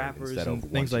the learn rappers instead and of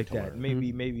things wanting like to that.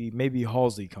 learn. Maybe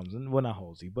Halsey comes in. Well, not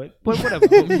Halsey, but whatever.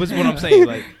 But what I'm saying,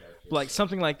 like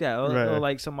something like that, or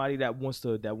like somebody that wants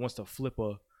to flip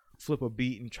a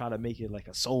beat and try to make it like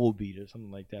a soul beat or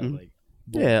something like that. Like,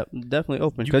 boom. Yeah, definitely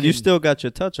open You because you can- still got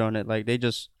your touch on it. Like they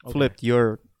just Okay. flipped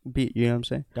your beat. You know what I'm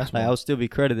saying? That's Like one. I'll still be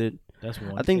credited. That's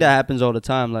one. I think that happens all the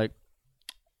time. Like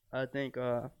I think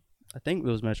it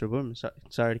was Metro Boomin.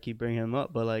 Sorry to keep bringing him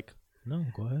up, but like No,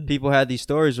 go ahead. people had these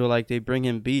stories where like they bring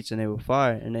him beats and they were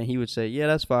fire, and then he would say, "Yeah,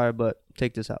 that's fire, but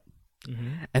take this out." Mm-hmm.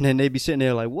 And then they'd be sitting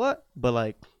there like, "What?" But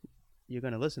like, you're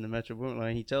gonna listen to Metro Boomin,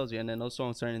 like he tells you, and then those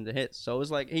songs turn into hits. So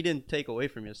it's like he didn't take away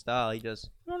from your style. He just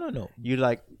No. you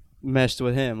like meshed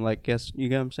with him. Like, guess you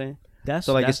get what I'm saying? That's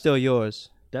So like that's, it's still yours.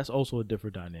 that's also a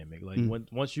different dynamic. Like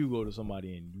once you go to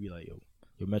somebody and you be like, yo,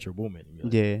 you're Metro Boomin, and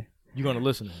like, Yeah, you're gonna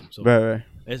listen to him. So right.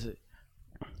 is it?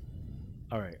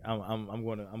 All right, I'm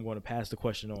gonna pass the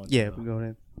question on. Yeah, to, we go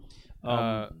ahead.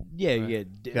 yeah.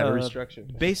 Gotta restructure.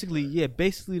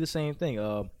 Basically the same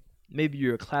thing. Maybe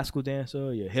you're a classical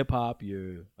dancer, you're hip hop,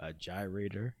 you're a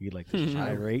gyrator. You like to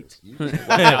gyrate.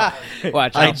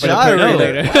 Watch I out for the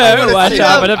gyrate. percolator. Watch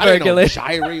out for the percolator.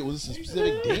 Gyrate was a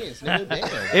specific dance. Nigga,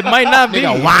 damn. It might not be.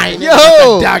 Wine.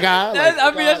 Yo! Daga.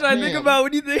 That's what I think about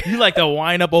when you think. You like to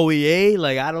wind up OEA?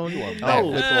 Like I don't know.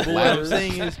 backflip But what I'm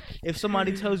saying is, if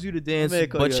somebody tells you to dance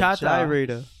bachata,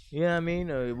 gyrator. you know what I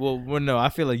mean? Well, no, I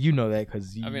feel like you know that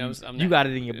because you, I mean, I'm you not- got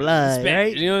it in your blood,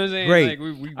 Spanish, right? You know what I'm saying? Great. Like,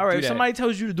 we All right, do if that. somebody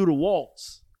tells you to do the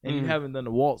waltz and you Mhm. haven't done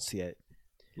the waltz yet,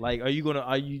 like,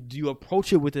 do you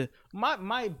approach it with the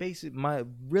my basic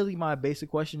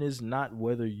question is not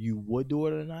whether you would do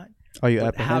it or not. Are you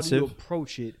But how do you apprehensive?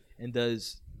 approach it, and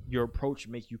does your approach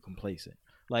make you complacent?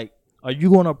 Like, are you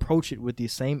going to approach it with the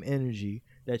same energy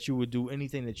that you would do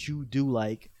anything that you do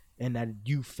like and that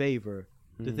you favor?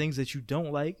 The things that you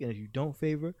don't like and that you don't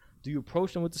favor, do you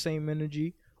approach them with the same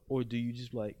energy, or do you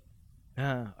just like,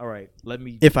 all right, let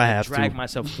me If I have drag to.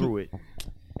 myself through it?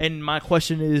 And my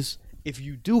question is, if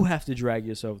you do have to drag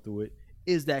yourself through it,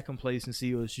 is that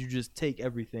complacency, or should you just take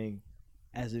everything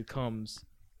as it comes,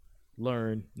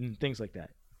 learn, and things like that?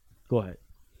 Go ahead.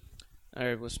 All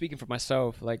right. Well, speaking for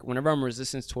myself, like whenever I'm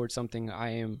resistant towards something,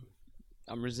 I'm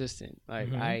resistant. Like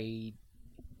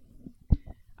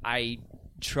I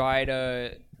try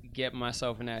to get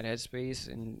myself in that headspace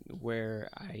and where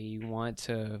I want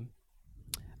to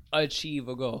achieve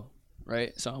a goal,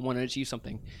 right? So I want to achieve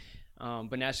something,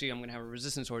 but naturally I'm gonna have a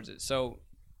resistance towards it. So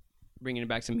bringing it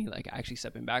back to me, like actually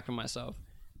stepping back from myself,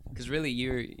 because really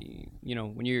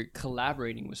when you're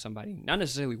collaborating with somebody, not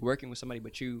necessarily working with somebody,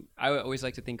 but I always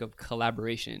like to think of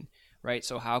collaboration, right?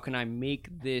 So how can I make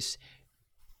this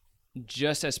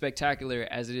just as spectacular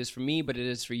as it is for me, but it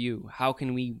is for you? How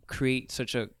can we create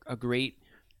such a great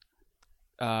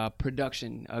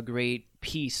production, a great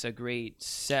piece, a great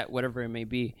set, whatever it may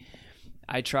be?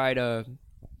 I try to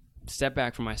step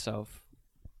back from myself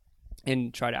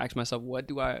and try to ask myself,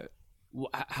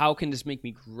 how can this make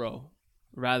me grow,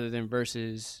 rather than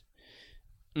versus,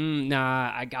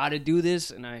 nah, I gotta do this,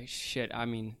 and I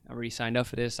already signed up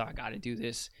for this, so I gotta do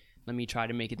this. Let me try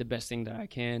to make it the best thing that I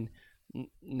can.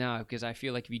 No, because I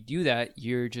feel like if you do that,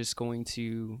 you're just going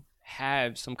to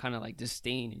have some kind of like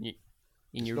disdain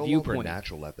in your no viewpoint. longer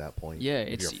natural at that point. Yeah,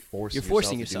 If it's you're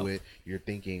forcing yourself to do it. You're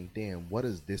thinking, damn, what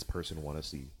does this person want to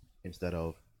see? Instead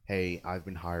of, hey, I've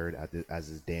been hired as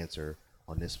this dancer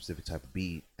on this specific type of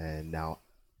beat, and now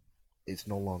it's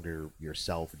no longer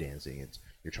yourself dancing. It's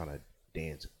you're trying to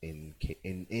dance in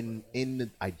the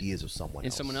ideas of someone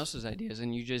else. Someone else's ideas,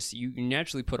 and you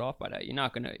naturally put off by that. You're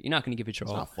not gonna give it your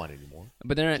It's all. not fun anymore.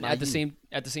 But then not at the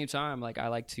same time, like I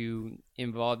like to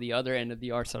involve the other end of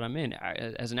the arts that I'm in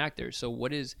as an actor. So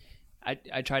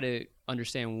I try to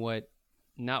understand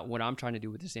not what I'm trying to do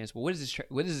with this dance, but what is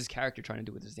this character trying to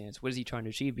do with this dance? What is he trying to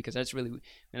achieve? Because that's really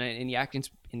in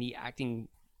the acting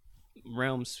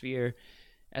realm sphere,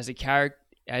 as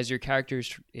your character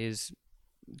is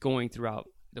going throughout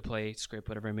the play, script,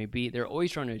 whatever it may be, they're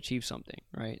always trying to achieve something,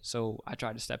 right? So I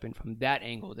try to step in from that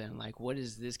angle then, like, what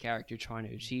is this character trying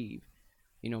to achieve,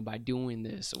 by doing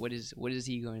this? What is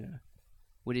he going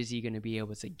to be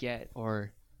able to get,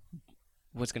 or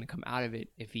what's going to come out of it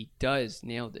if he does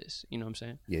nail this? You know what I'm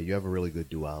saying? Yeah, you have a really good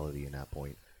duality in that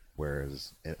point.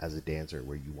 Whereas as a dancer,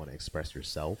 where you want to express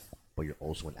yourself, but you're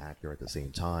also an actor at the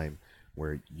same time,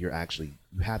 where you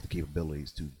have the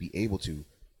capabilities to be able to,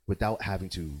 without having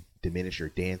to diminish your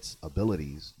dance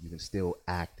abilities, you can still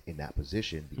act in that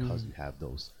position because you have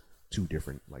those two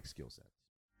different skill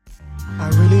sets. I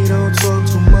really don't talk